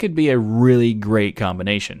 That could be a really great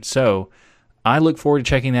combination. So I look forward to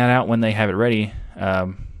checking that out when they have it ready.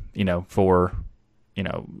 It's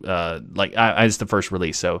the first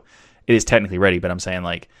release, so it is technically ready. But I'm saying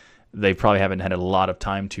like they probably haven't had a lot of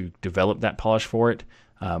time to develop that polish for it.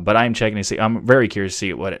 But I'm checking to see. I'm very curious to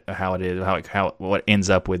see what ends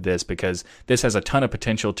up with this, because this has a ton of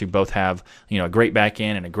potential to both have a great back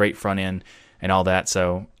end and a great front end and all that.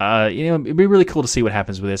 So it'd be really cool to see what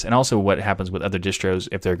happens with this, and also what happens with other distros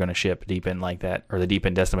if they're going to ship Deepin like that, or the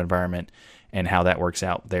Deepin desktop environment, and how that works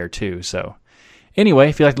out there too. So anyway,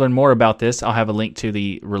 if you'd like to learn more about this, I'll have a link to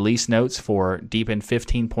the release notes for Deepin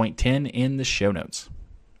 15.10 in the show notes.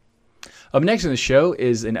 Up next in the show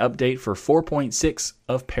is an update for 4.6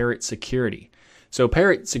 of Parrot Security. So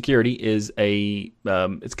Parrot Security is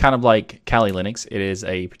it's kind of like Kali Linux. It is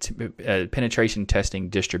a penetration testing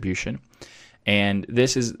distribution, and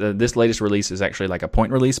this latest release is actually like a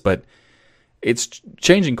point release, but it's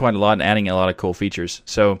changing quite a lot and adding a lot of cool features.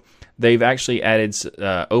 So they've actually added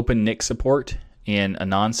OpenNIC support in a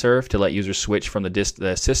non-serve to let users switch from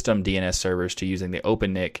the system DNS servers to using the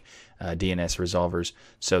OpenNIC DNS resolvers.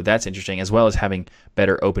 So that's interesting, as well as having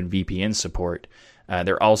better OpenVPN support.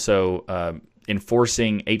 They're also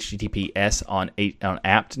enforcing HTTPS on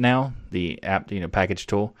apt now, the apt package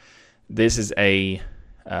tool. This is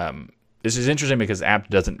interesting because apt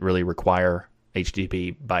doesn't really require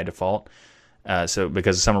HTTP by default. So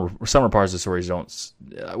because some repositories don't,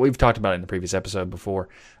 we've talked about it in the previous episode before,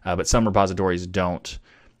 but some repositories don't,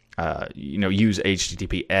 use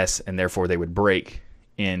HTTPS, and therefore they would break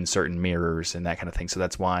in certain mirrors and that kind of thing. So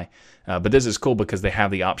that's why. But this is cool because they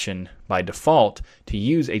have the option by default to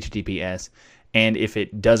use HTTPS, and if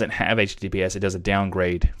it doesn't have HTTPS, it does a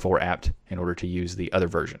downgrade for apt in order to use the other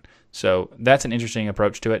version. So that's an interesting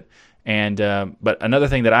approach to it. And but another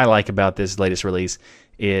thing that I like about this latest release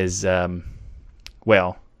is,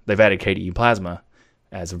 they've added KDE Plasma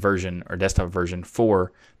as a version or desktop version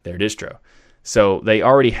for their distro. So they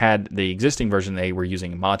already had the existing version. They were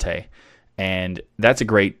using Mate, and that's a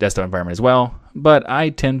great desktop environment as well. But I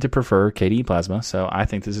tend to prefer KDE Plasma, so I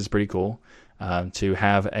think this is pretty cool to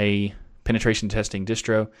have a penetration testing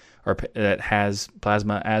distro that has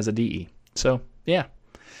Plasma as a DE. So yeah,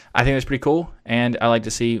 I think that's pretty cool, and I like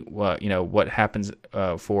to see what happens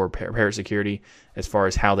for Parrot Security as far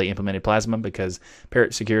as how they implemented Plasma, because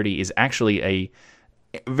Parrot Security is actually a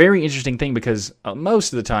very interesting thing, because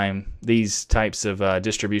most of the time these types of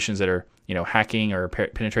distributions that are hacking or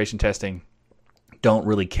penetration testing don't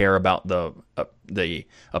really care about the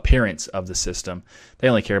appearance of the system. They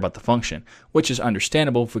only care about the function, which is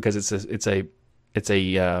understandable because it's a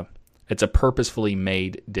purposefully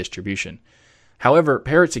made distribution. However,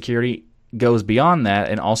 Parrot Security goes beyond that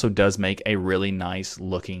and also does make a really nice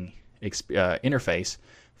looking interface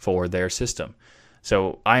for their system.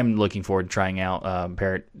 So I'm looking forward to trying out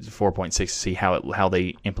Parrot 4.6 to see how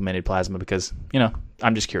they implemented Plasma, because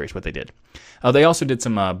I'm just curious what they did. They also did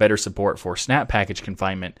some better support for snap package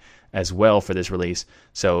confinement as well for this release,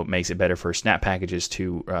 so it makes it better for snap packages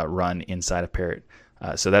to run inside of Parrot.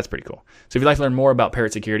 So that's pretty cool. So if you'd like to learn more about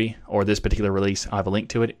Parrot Security or this particular release, I'll have a link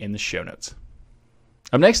to it in the show notes.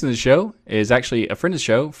 Up next in the show is actually a friend of the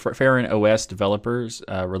show. Farron OS developers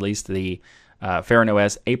released the Farron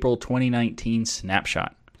OS April 2019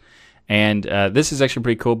 snapshot. And this is actually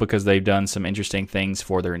pretty cool because they've done some interesting things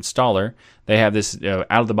for their installer. They have this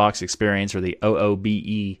out-of-the-box experience, or the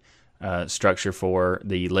OOBE structure for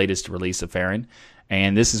the latest release of Farron.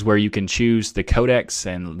 And this is where you can choose the codecs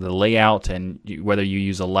and the layout, and whether you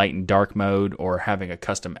use a light and dark mode or having a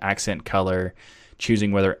custom accent color,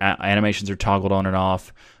 choosing whether animations are toggled on and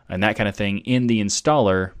off, and that kind of thing in the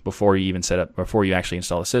installer before you actually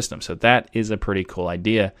install the system. So that is a pretty cool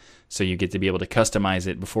idea. So you get to be able to customize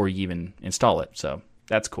it before you even install it. So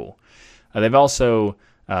that's cool. They've also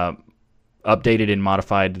updated and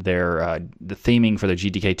modified their the theming for the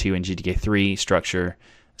GTK2 and GTK3 structure,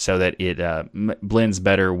 so that it blends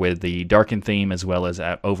better with the darkened theme, as well as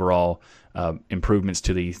overall improvements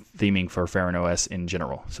to the theming for Farron OS in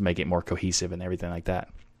general, so make it more cohesive and everything like that.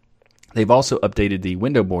 They've also updated the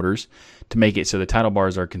window borders to make it so the title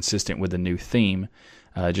bars are consistent with the new theme,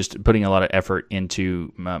 just putting a lot of effort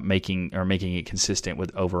into making it consistent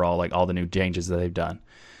with overall, like, all the new changes that they've done.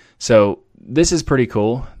 So this is pretty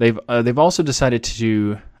cool. They've also decided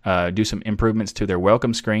to do some improvements to their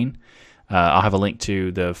welcome screen. I'll have a link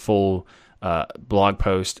to the full blog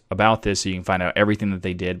post about this, so you can find out everything that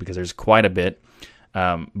they did, because there's quite a bit.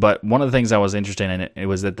 But one of the things I was interested in it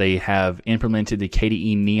was that they have implemented the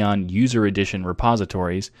KDE Neon User Edition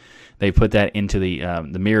repositories. They put that into the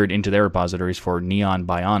mirrored into their repositories for Neon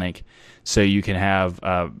Bionic, so you can have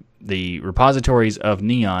the repositories of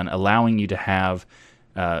Neon, allowing you to have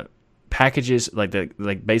packages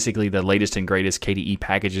like basically the latest and greatest KDE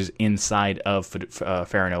packages inside of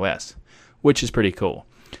Farron OS, which is pretty cool.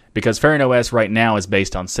 Because Farron OS right now is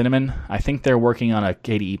based on Cinnamon. I think they're working on a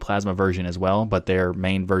KDE Plasma version as well, but their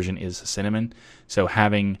main version is Cinnamon. So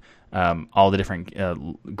having all the different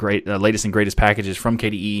latest and greatest packages from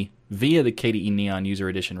KDE via the KDE Neon User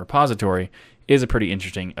Edition repository is a pretty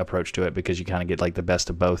interesting approach to it, because you kind of get like the best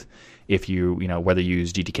of both if you whether you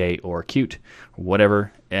use GTK or Qt or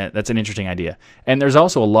whatever. That's an interesting idea. And there's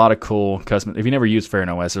also a lot of cool custom. If you never used Farron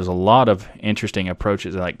OS, there's a lot of interesting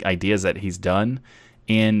approaches, like ideas that he's done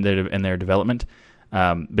in their development,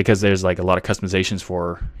 because there's like a lot of customizations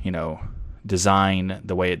for design,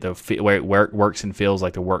 the way it works and feels,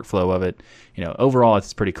 like the workflow of it. Overall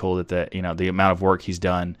it's pretty cool that the amount of work he's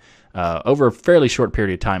done over a fairly short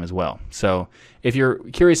period of time as well. So if you're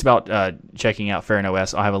curious about checking out Farron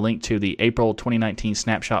OS, I'll have a link to the April 2019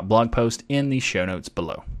 snapshot blog post in the show notes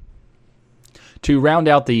below. To round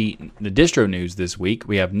out the distro news this week,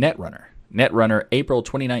 we have Netrunner. Netrunner April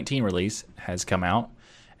 2019 release has come out,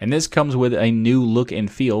 and this comes with a new look and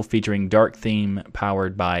feel featuring dark theme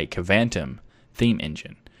powered by Kvantum theme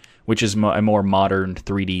engine, which is a more modern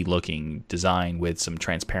 3D looking design with some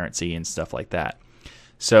transparency and stuff like that.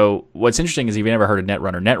 So what's interesting is, if you've never heard of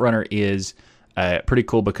Netrunner, Netrunner is pretty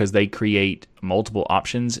cool because they create multiple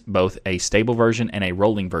options, both a stable version and a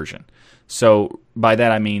rolling version. So by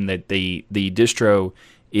that I mean that the distro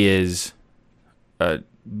is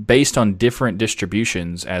based on different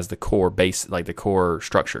distributions as the core base, like the core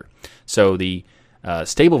structure. So the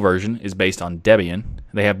stable version is based on Debian.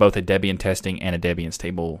 They have both a Debian testing and a Debian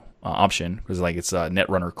stable option, because it's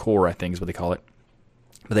Netrunner Core, I think is what they call it.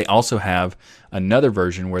 But they also have another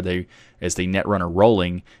version where it's the Netrunner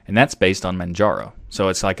Rolling, and that's based on Manjaro. So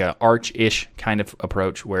it's like a Arch-ish kind of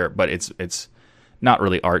approach, but it's not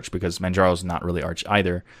really Arch, because Manjaro is not really Arch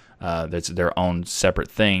either. That's their own separate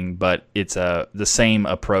thing, but it's the same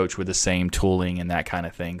approach with the same tooling and that kind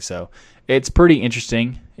of thing. So it's pretty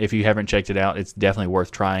interesting. If you haven't checked it out, it's definitely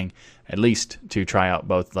worth trying, at least to try out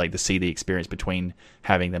both, to see the experience between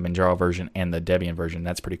having the Manjaro version and the Debian version.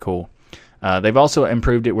 That's pretty cool. They've also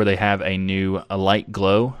improved it where they have a light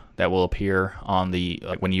glow that will appear on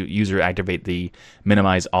when you user activate the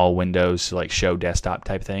minimize all windows to show desktop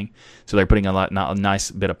type thing. So they're putting a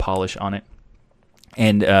nice bit of polish on it.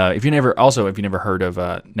 And if you never heard of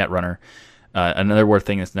Netrunner, another worth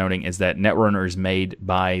thing that's noting is that Netrunner is made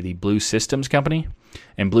by the Blue Systems company,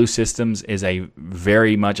 and Blue Systems is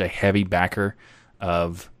very much a heavy backer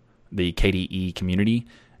of the KDE community.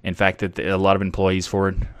 In fact, that a lot of employees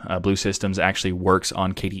for Blue Systems actually works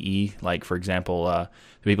on KDE. Like, for example, the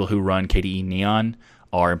people who run KDE Neon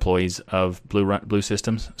are employees of Blue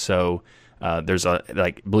Systems. So there's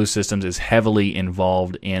Blue Systems is heavily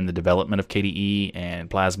involved in the development of KDE and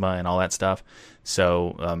Plasma and all that stuff.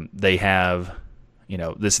 So they have,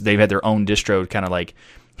 they've had their own distro, kind of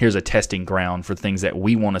here's a testing ground for things that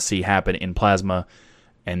we want to see happen in Plasma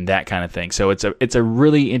and that kind of thing. So it's a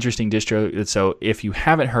really interesting distro. So if you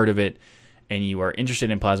haven't heard of it and you are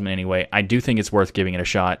interested in Plasma anyway, I do think it's worth giving it a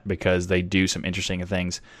shot, because they do some interesting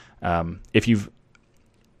things. If you've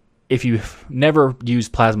never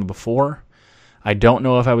used Plasma before, I don't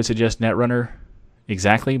know if I would suggest Netrunner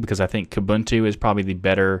exactly, because I think Kubuntu is probably the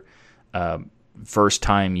better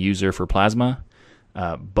first-time user for Plasma.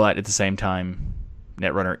 But at the same time,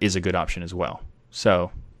 Netrunner is a good option as well.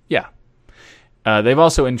 So, yeah. They've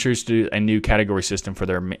also introduced a new category system for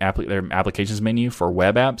their applications menu for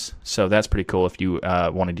web apps. So that's pretty cool. If you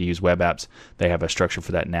wanted to use web apps, they have a structure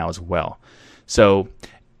for that now as well. So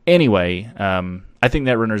anyway, I think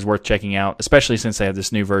Netrunner is worth checking out, especially since they have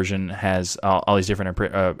this new version, has all these different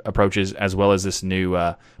approaches, as well as this new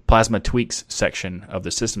Plasma tweaks section of the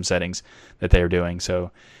system settings that they are doing. So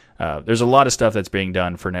there's a lot of stuff that's being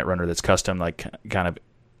done for Netrunner that's custom, kind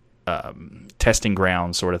of testing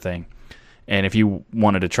ground sort of thing. And if you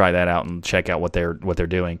wanted to try that out and check out what they're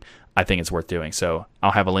doing, I think it's worth doing. So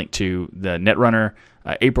I'll have a link to the Netrunner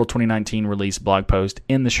April 2019 release blog post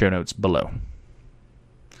in the show notes below.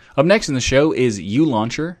 Up next in the show is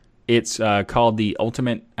uLauncher. It's called the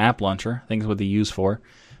Ultimate App Launcher. I think is what they use for.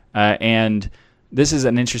 And this is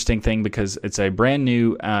an interesting thing because it's a brand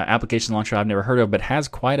new application launcher I've never heard of, but has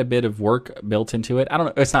quite a bit of work built into it. I don't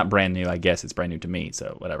know. It's not brand new. I guess it's brand new to me,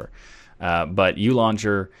 so whatever. But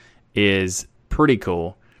uLauncher is pretty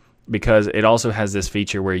cool. because it also has this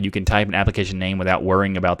feature where you can type an application name without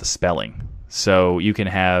worrying about the spelling. So you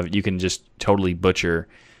can just totally butcher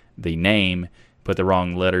the name, put the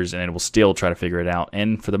wrong letters, and it will still try to figure it out.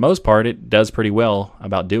 And for the most part, it does pretty well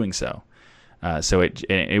about doing so. So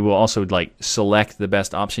it will also like select the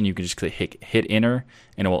best option. You can just hit enter,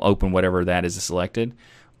 and it will open whatever that is selected.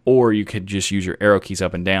 Or you could just use your arrow keys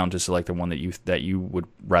up and down to select the one that you would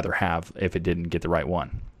rather have if it didn't get the right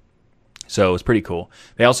one. So it's pretty cool.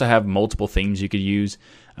 They also have multiple themes you could use,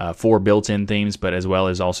 4 built-in themes, but as well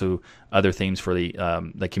as also other themes for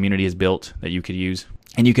the community has built that you could use.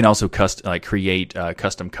 And you can also create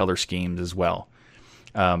custom color schemes as well.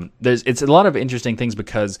 It's a lot of interesting things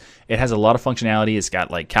because it has a lot of functionality. It's got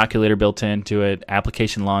like calculator built into it,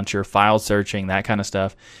 application launcher, file searching, that kind of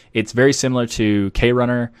stuff. It's very similar to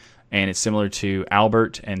KRunner, and it's similar to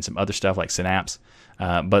Albert and some other stuff like Synapse.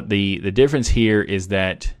 But the difference here is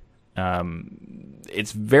that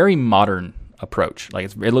it's very modern approach. Like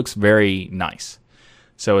it looks very nice.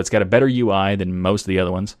 So it's got a better UI than most of the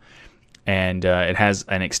other ones, and it has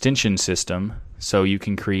an extension system. So you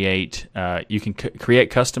can create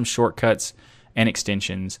custom shortcuts and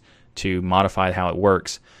extensions to modify how it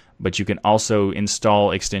works. But you can also install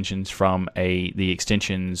extensions from the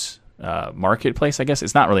extensions marketplace. I guess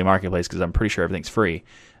it's not really marketplace because I'm pretty sure everything's free.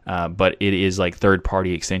 But it is like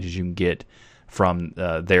third-party extensions you can get from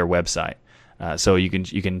their website. So you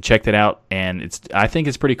can check that out, and I think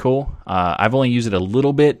it's pretty cool. I've only used it a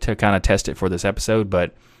little bit to kind of test it for this episode,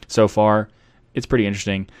 but so far it's pretty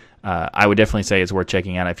interesting. I would definitely say it's worth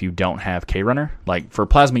checking out if you don't have KRunner. Like for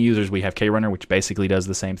Plasma users, we have KRunner, which basically does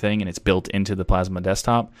the same thing, and it's built into the Plasma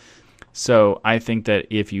desktop. So I think that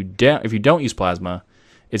if you don't use Plasma,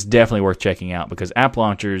 it's definitely worth checking out because app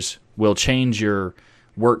launchers will change your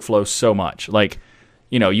workflow so much. Like,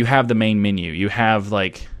 you have the main menu, you have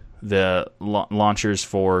like the launchers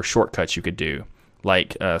for shortcuts you could do,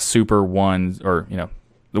 like Super 1 or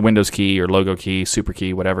the Windows key or logo key, super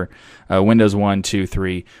key, whatever. Windows 1, 2,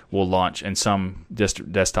 3 will launch, and some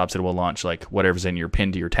desktops it will launch like whatever's in your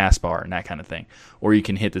pinned to your taskbar and that kind of thing. Or you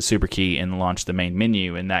can hit the super key and launch the main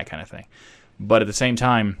menu and that kind of thing. But at the same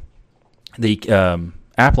time, the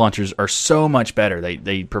app launchers are so much better.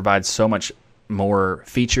 They provide so much more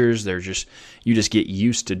features. You just get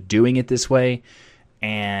used to doing it this way,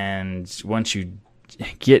 and once you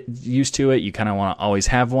get used to it, you kind of want to always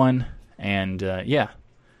have one. And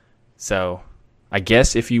so I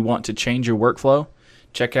guess if you want to change your workflow,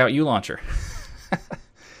 check out uLauncher.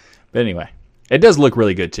 But anyway, it does look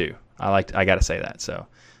really good too. I got to say that. So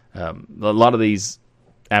a lot of these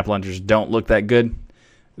app launchers don't look that good.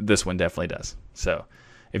 This one definitely does. So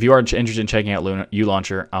if you are interested in checking out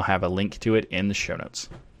uLauncher, I'll have a link to it in the show notes.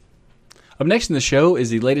 Up next in the show is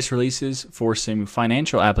the latest releases for some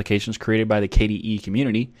financial applications created by the KDE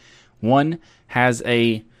community. One has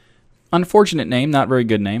a unfortunate name, not very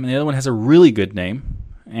good name, and the other one has a really good name.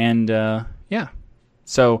 And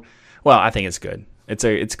so I think it's good.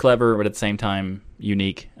 It's clever, but at the same time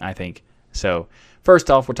unique, I think. So first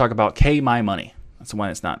off, we'll talk about KMyMoney. That's the one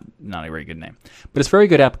that's not a very good name, but it's a very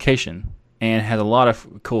good application and has a lot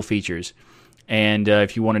of cool features. And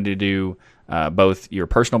if you wanted to do both your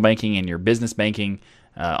personal banking and your business banking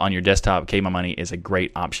on your desktop, KMyMoney is a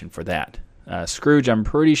great option for that. Scrooge, I'm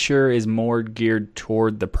pretty sure, is more geared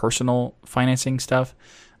toward the personal financing stuff.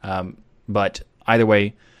 But either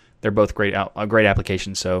way, they're both great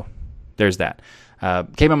applications, so there's that.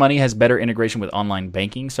 KMyMoney has better integration with online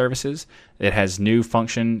banking services. It has new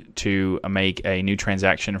function to make a new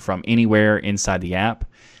transaction from anywhere inside the app.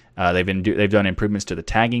 They've done improvements to the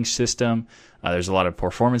tagging system. There's a lot of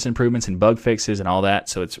performance improvements and bug fixes and all that,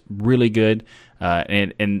 so it's really good.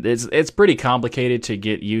 And it's pretty complicated to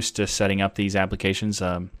get used to setting up these applications.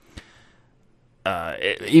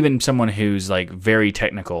 Even someone who's like very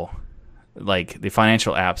technical, like the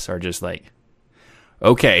financial apps, are just like,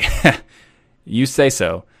 okay, you say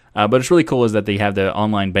so. But it's really cool is that they have the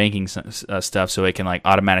online banking stuff, so it can like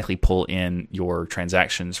automatically pull in your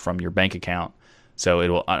transactions from your bank account.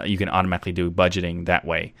 So you can automatically do budgeting that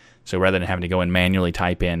way. So rather than having to go and manually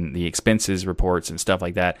type in the expenses reports and stuff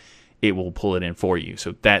like that, it will pull it in for you.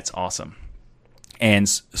 So that's awesome. And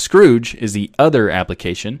Scrooge is the other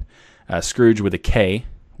application, Scrooge with a K,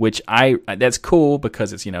 which that's cool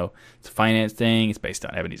because it's it's a finance thing. It's based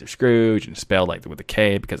on Ebenezer Scrooge and spelled like with a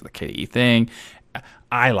K because of the KDE thing.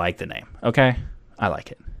 I like the name. Okay, I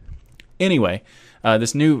like it. Anyway.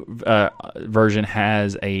 This new version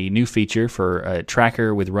has a new feature for a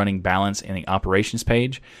tracker with running balance in the operations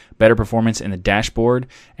page, better performance in the dashboard,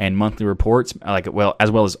 and monthly reports,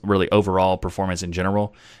 as well as really overall performance in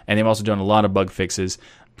general. And they've also done a lot of bug fixes.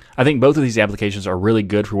 I think both of these applications are really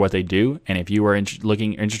good for what they do, and if you are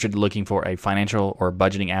interested in looking for a financial or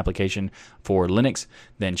budgeting application for Linux,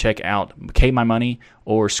 then check out KMyMoney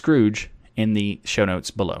or Scrooge in the show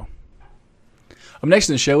notes below. Up next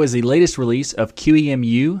in the show is the latest release of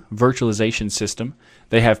QEMU virtualization system.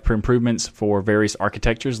 They have improvements for various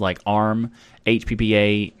architectures like ARM,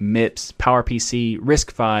 HPPA, MIPS, PowerPC,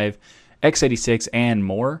 RISC-V, x86, and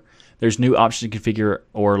more. There's new options to configure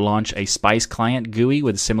or launch a Spice client GUI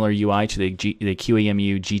with a similar UI to the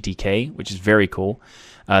QEMU GTK, which is very cool.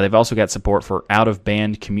 They've also got support for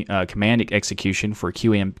out-of-band command execution for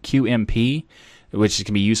QMP, which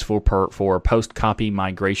can be useful for post-copy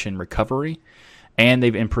migration recovery. And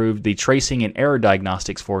they've improved the tracing and error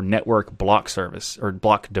diagnostics for network block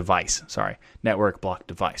device. Network block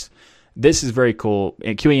device. This is very cool.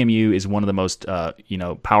 QEMU is one of the most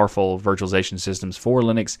powerful virtualization systems for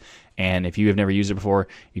Linux, and if you have never used it before,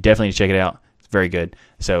 you definitely need to check it out. It's very good.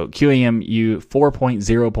 So QEMU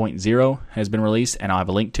 4.0.0 has been released, and I'll have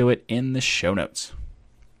a link to it in the show notes.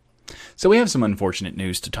 So we have some unfortunate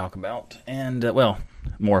news to talk about, and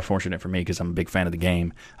more fortunate for me because I'm a big fan of the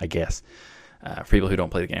game, I guess. For people who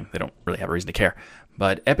don't play the game, they don't really have a reason to care.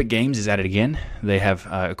 But Epic Games is at it again. They have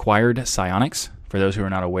acquired Psyonix. For those who are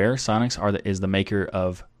not aware, Psyonix is the maker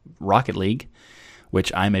of Rocket League,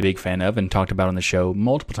 which I'm a big fan of and talked about on the show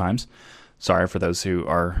multiple times. Sorry for those who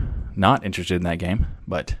are not interested in that game,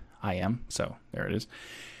 but I am, so there it is.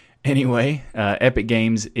 Anyway, Epic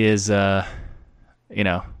Games is, at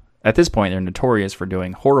this point, they're notorious for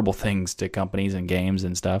doing horrible things to companies and games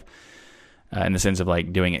and stuff. In the sense of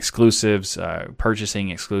like doing exclusives, purchasing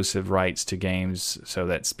exclusive rights to games so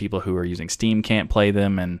that people who are using Steam can't play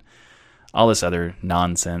them, and all this other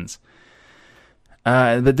nonsense.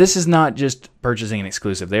 But this is not just purchasing an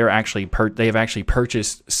exclusive. They have actually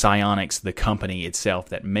purchased Psyonix, the company itself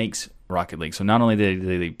that makes Rocket League. So not only did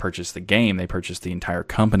they purchase the game, they purchased the entire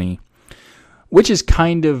company, which is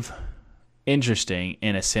kind of interesting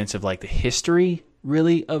in a sense of like the history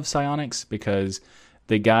really of Psyonix, because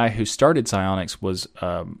the guy who started Psyonix was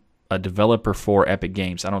a developer for Epic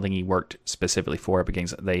Games. I don't think he worked specifically for Epic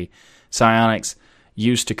Games. Psyonix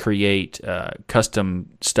used to create custom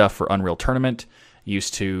stuff for Unreal Tournament,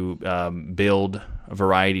 used to build a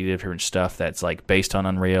variety of different stuff that's like based on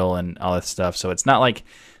Unreal and all that stuff. So it's not like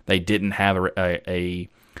they didn't have they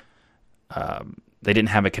didn't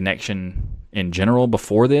have a connection in general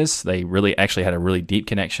before this. They really actually had a really deep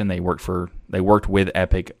connection. They worked with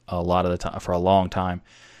Epic a lot of the time for a long time.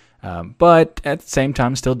 But at the same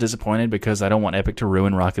time, still disappointed because I don't want Epic to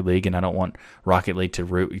ruin Rocket League, and I don't want Rocket League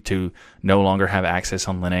to no longer have access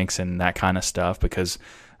on Linux and that kind of stuff, because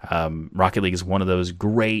Rocket League is one of those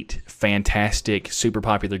great, fantastic, super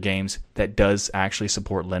popular games that does actually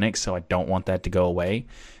support Linux, so I don't want that to go away.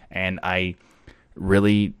 And I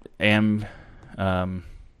really am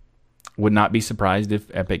would not be surprised if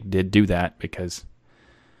Epic did do that because,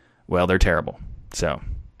 well, they're terrible. So,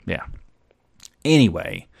 yeah.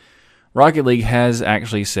 Anyway, Rocket League has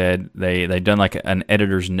actually said they've done like an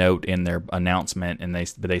editor's note in their announcement, and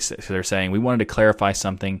they're saying we wanted to clarify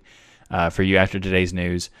something for you after today's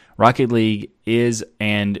news. Rocket League is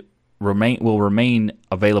and will remain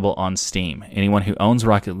available on Steam. Anyone who owns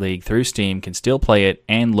Rocket League through Steam can still play it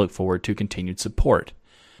and look forward to continued support.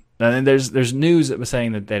 And there's news that was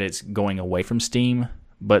saying that it's going away from Steam,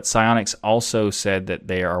 but Psyonix also said that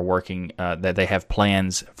they are working, that they have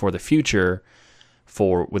plans for the future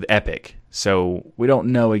with Epic. So we don't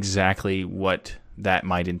know exactly what that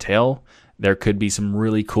might entail. There could be some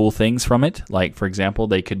really cool things from it. Like, for example,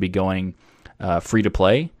 they could be going free to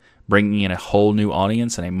play, bringing in a whole new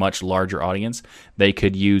audience and a much larger audience. They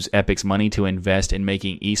could use Epic's money to invest in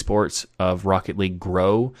making esports of Rocket League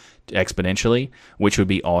grow exponentially, which would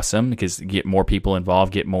be awesome because get more people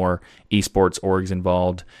involved, get more esports orgs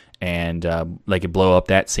involved, and they could blow up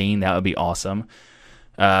that scene. That would be awesome.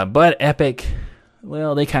 But Epic,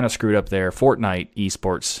 well, they kind of screwed up their Fortnite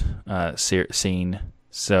esports scene,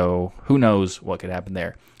 so who knows what could happen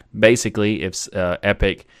there. Basically, if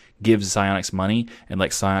Epic gives Psyonix money and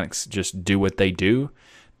lets Psyonix just do what they do,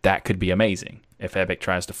 that could be amazing. If Epic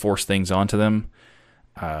tries to force things onto them,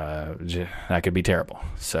 that could be terrible.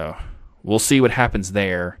 So we'll see what happens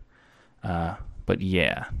there. But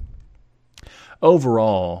yeah,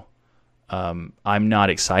 overall, I'm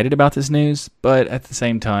not excited about this news, but at the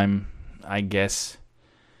same time, I guess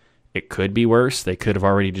it could be worse. They could have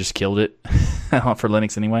already just killed it for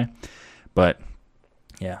Linux anyway. But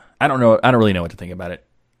yeah, I don't know. I don't really know what to think about it.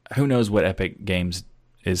 Who knows what Epic Games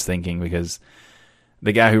is thinking, because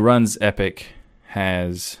the guy who runs Epic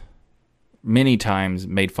has many times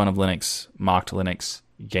made fun of Linux, mocked Linux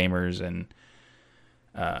gamers, and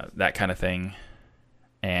that kind of thing,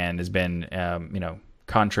 and has been,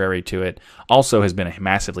 contrary to it. Also has been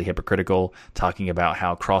massively hypocritical, talking about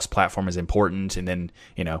how cross-platform is important, and then,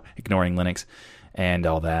 ignoring Linux and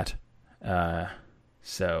all that.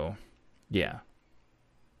 So, yeah.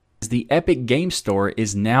 The Epic Game Store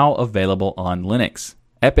is now available on Linux.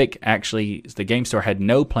 Epic, actually, the Game Store had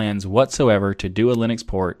no plans whatsoever to do a Linux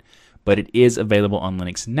port, but it is available on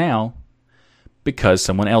Linux now because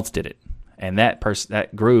someone else did it. And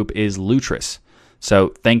that group is Lutris.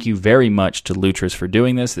 So thank you very much to Lutris for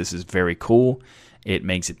doing this. This is very cool. It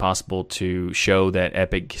makes it possible to show that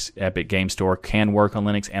Epic Game Store can work on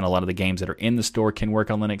Linux, and a lot of the games that are in the store can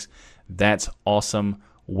work on Linux. That's awesome.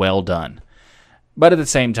 Well done. But at the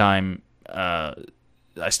same time, I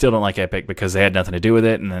still don't like Epic because they had nothing to do with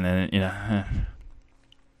it. And then,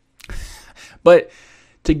 But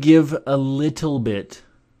to give a little bit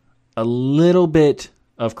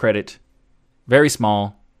of credit, very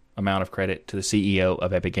small amount of credit, to the CEO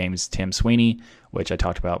of Epic Games, Tim Sweeney, which I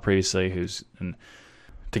talked about previously,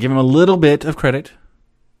 to give him a little bit of credit,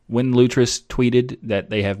 when Lutris tweeted that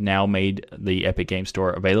they have now made the Epic Game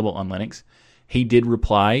Store available on Linux, he did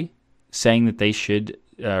reply saying that they should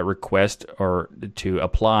request or to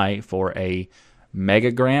apply for a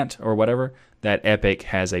mega grant or whatever, that Epic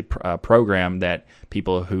has a program that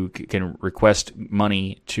people who can request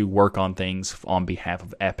money to work on things on behalf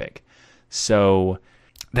of Epic. So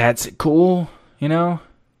that's cool, I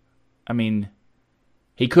mean,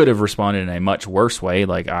 he could have responded in a much worse way,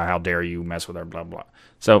 like, how dare you mess with our blah, blah.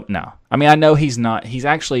 So, no. I mean, I know he's not, he's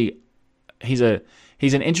an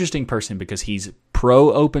interesting person because he's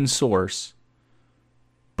pro open source,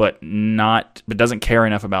 but doesn't care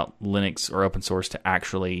enough about Linux or open source to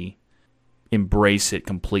actually embrace it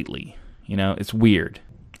completely. It's weird.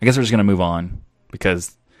 I guess we're just going to move on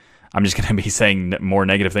because I'm just going to be saying more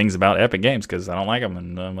negative things about Epic Games because I don't like them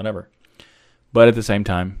and whatever. But at the same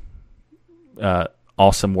time,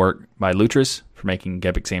 awesome work by Lutris for making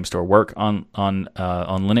Epic Game Store work on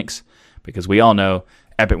Linux, because we all know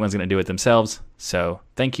Epic was going to do it themselves. So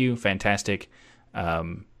thank you, fantastic.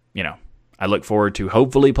 I look forward to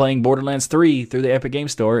hopefully playing Borderlands 3 through the Epic Game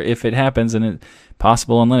Store if it happens and it's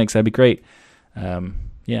possible on Linux. That'd be great.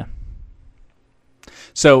 Yeah.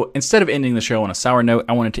 So instead of ending the show on a sour note,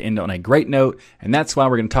 I wanted to end on a great note, and that's why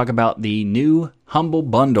we're going to talk about the new Humble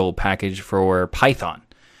Bundle package for Python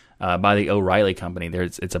by the O'Reilly Company.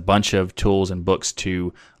 It's a bunch of tools and books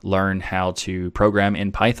to learn how to program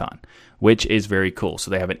in Python, which is very cool.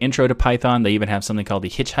 So they have an intro to Python. They even have something called the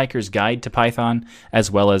Hitchhiker's Guide to Python,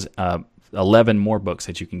 as well as 11 more books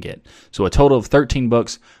that you can get. So a total of 13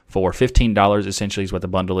 books for $15 essentially is what the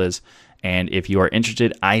bundle is. And if you are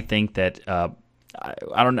interested, I think that I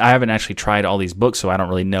haven't actually tried all these books, so I don't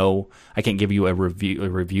really know. I can't give you a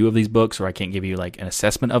review of these books, or I can't give you like an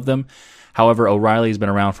assessment of them. However, O'Reilly's been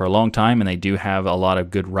around for a long time, and they do have a lot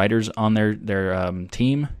of good writers on their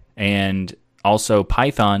team. And also,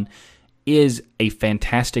 Python is a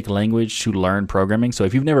fantastic language to learn programming. So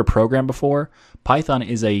if you've never programmed before, Python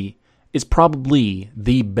is probably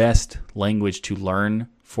the best language to learn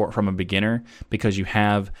from a beginner, because you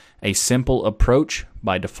have a simple approach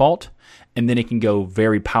by default, and then it can go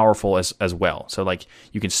very powerful as well. So like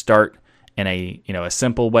you can start in a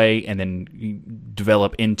simple way and then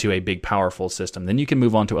develop into a big powerful system. Then you can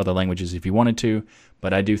move on to other languages if you wanted to,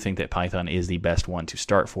 but I do think that Python is the best one to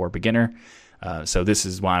start for a beginner. So this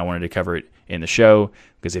is why I wanted to cover it in the show,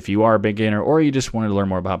 because if you are a beginner or you just wanted to learn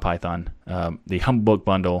more about Python, the Humble Book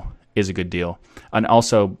Bundle is a good deal. And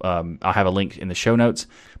also, I'll have a link in the show notes.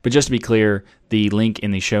 But just to be clear, the link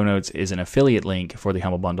in the show notes is an affiliate link for the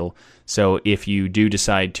Humble Bundle. So if you do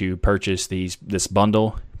decide to purchase this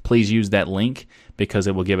bundle, please use that link, because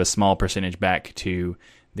it will give a small percentage back to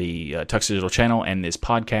the Tux Digital channel and this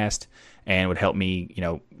podcast, and would help me,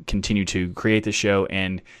 continue to create the show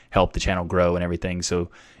and help the channel grow and everything. So,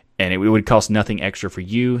 and it would cost nothing extra for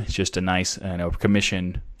you. It's just a nice,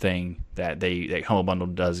 commission thing that Humble Bundle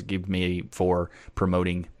does give me for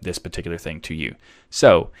promoting this particular thing to you.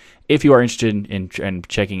 So, if you are interested in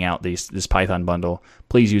checking out this Python bundle,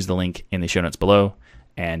 please use the link in the show notes below,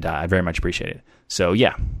 and I very much appreciate it. So,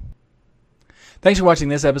 yeah. Thanks for watching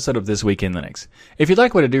this episode of This Week in Linux. If you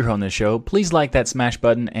like what I do here on this show, please like that smash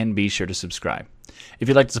button and be sure to subscribe. If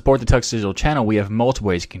you'd like to support the Tux Digital channel, we have multiple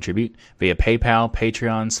ways to contribute via PayPal,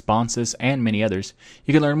 Patreon, sponsors, and many others.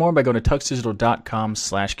 You can learn more by going to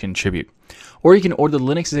tuxdigital.com/contribute. Or you can order the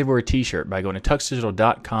Linux is Everywhere t-shirt by going to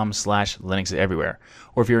tuxdigital.com/Linux is Everywhere.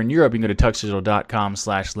 Or if you're in Europe, you can go to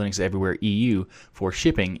tuxdigital.com/Linux is Everywhere EU for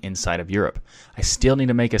shipping inside of Europe. I still need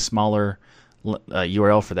to make a smaller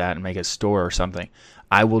URL for that and make a store or something.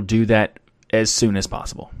 I will do that as soon as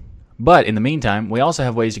possible. But in the meantime, we also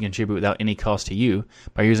have ways to contribute without any cost to you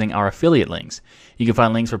by using our affiliate links. You can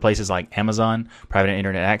find links for places like Amazon, private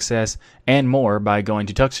internet access, and more by going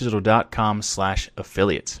to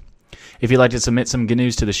tuxdigital.com/affiliates. If you'd like to submit some good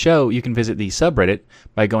news to the show, you can visit the subreddit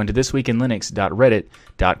by going to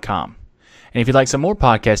thisweekinlinux.reddit.com. And if you'd like some more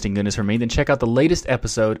podcasting goodness from me, then check out the latest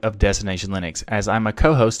episode of Destination Linux, as I'm a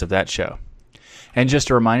co-host of that show. And just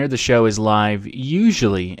a reminder, the show is live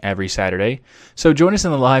usually every Saturday, so join us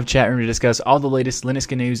in the live chat room to discuss all the latest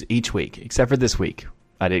Linux news each week, except for this week.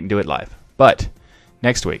 I didn't do it live, but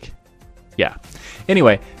next week, yeah.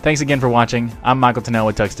 Anyway, thanks again for watching. I'm Michael Tunnell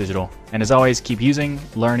with Tux Digital, and as always, keep using,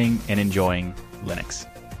 learning, and enjoying Linux.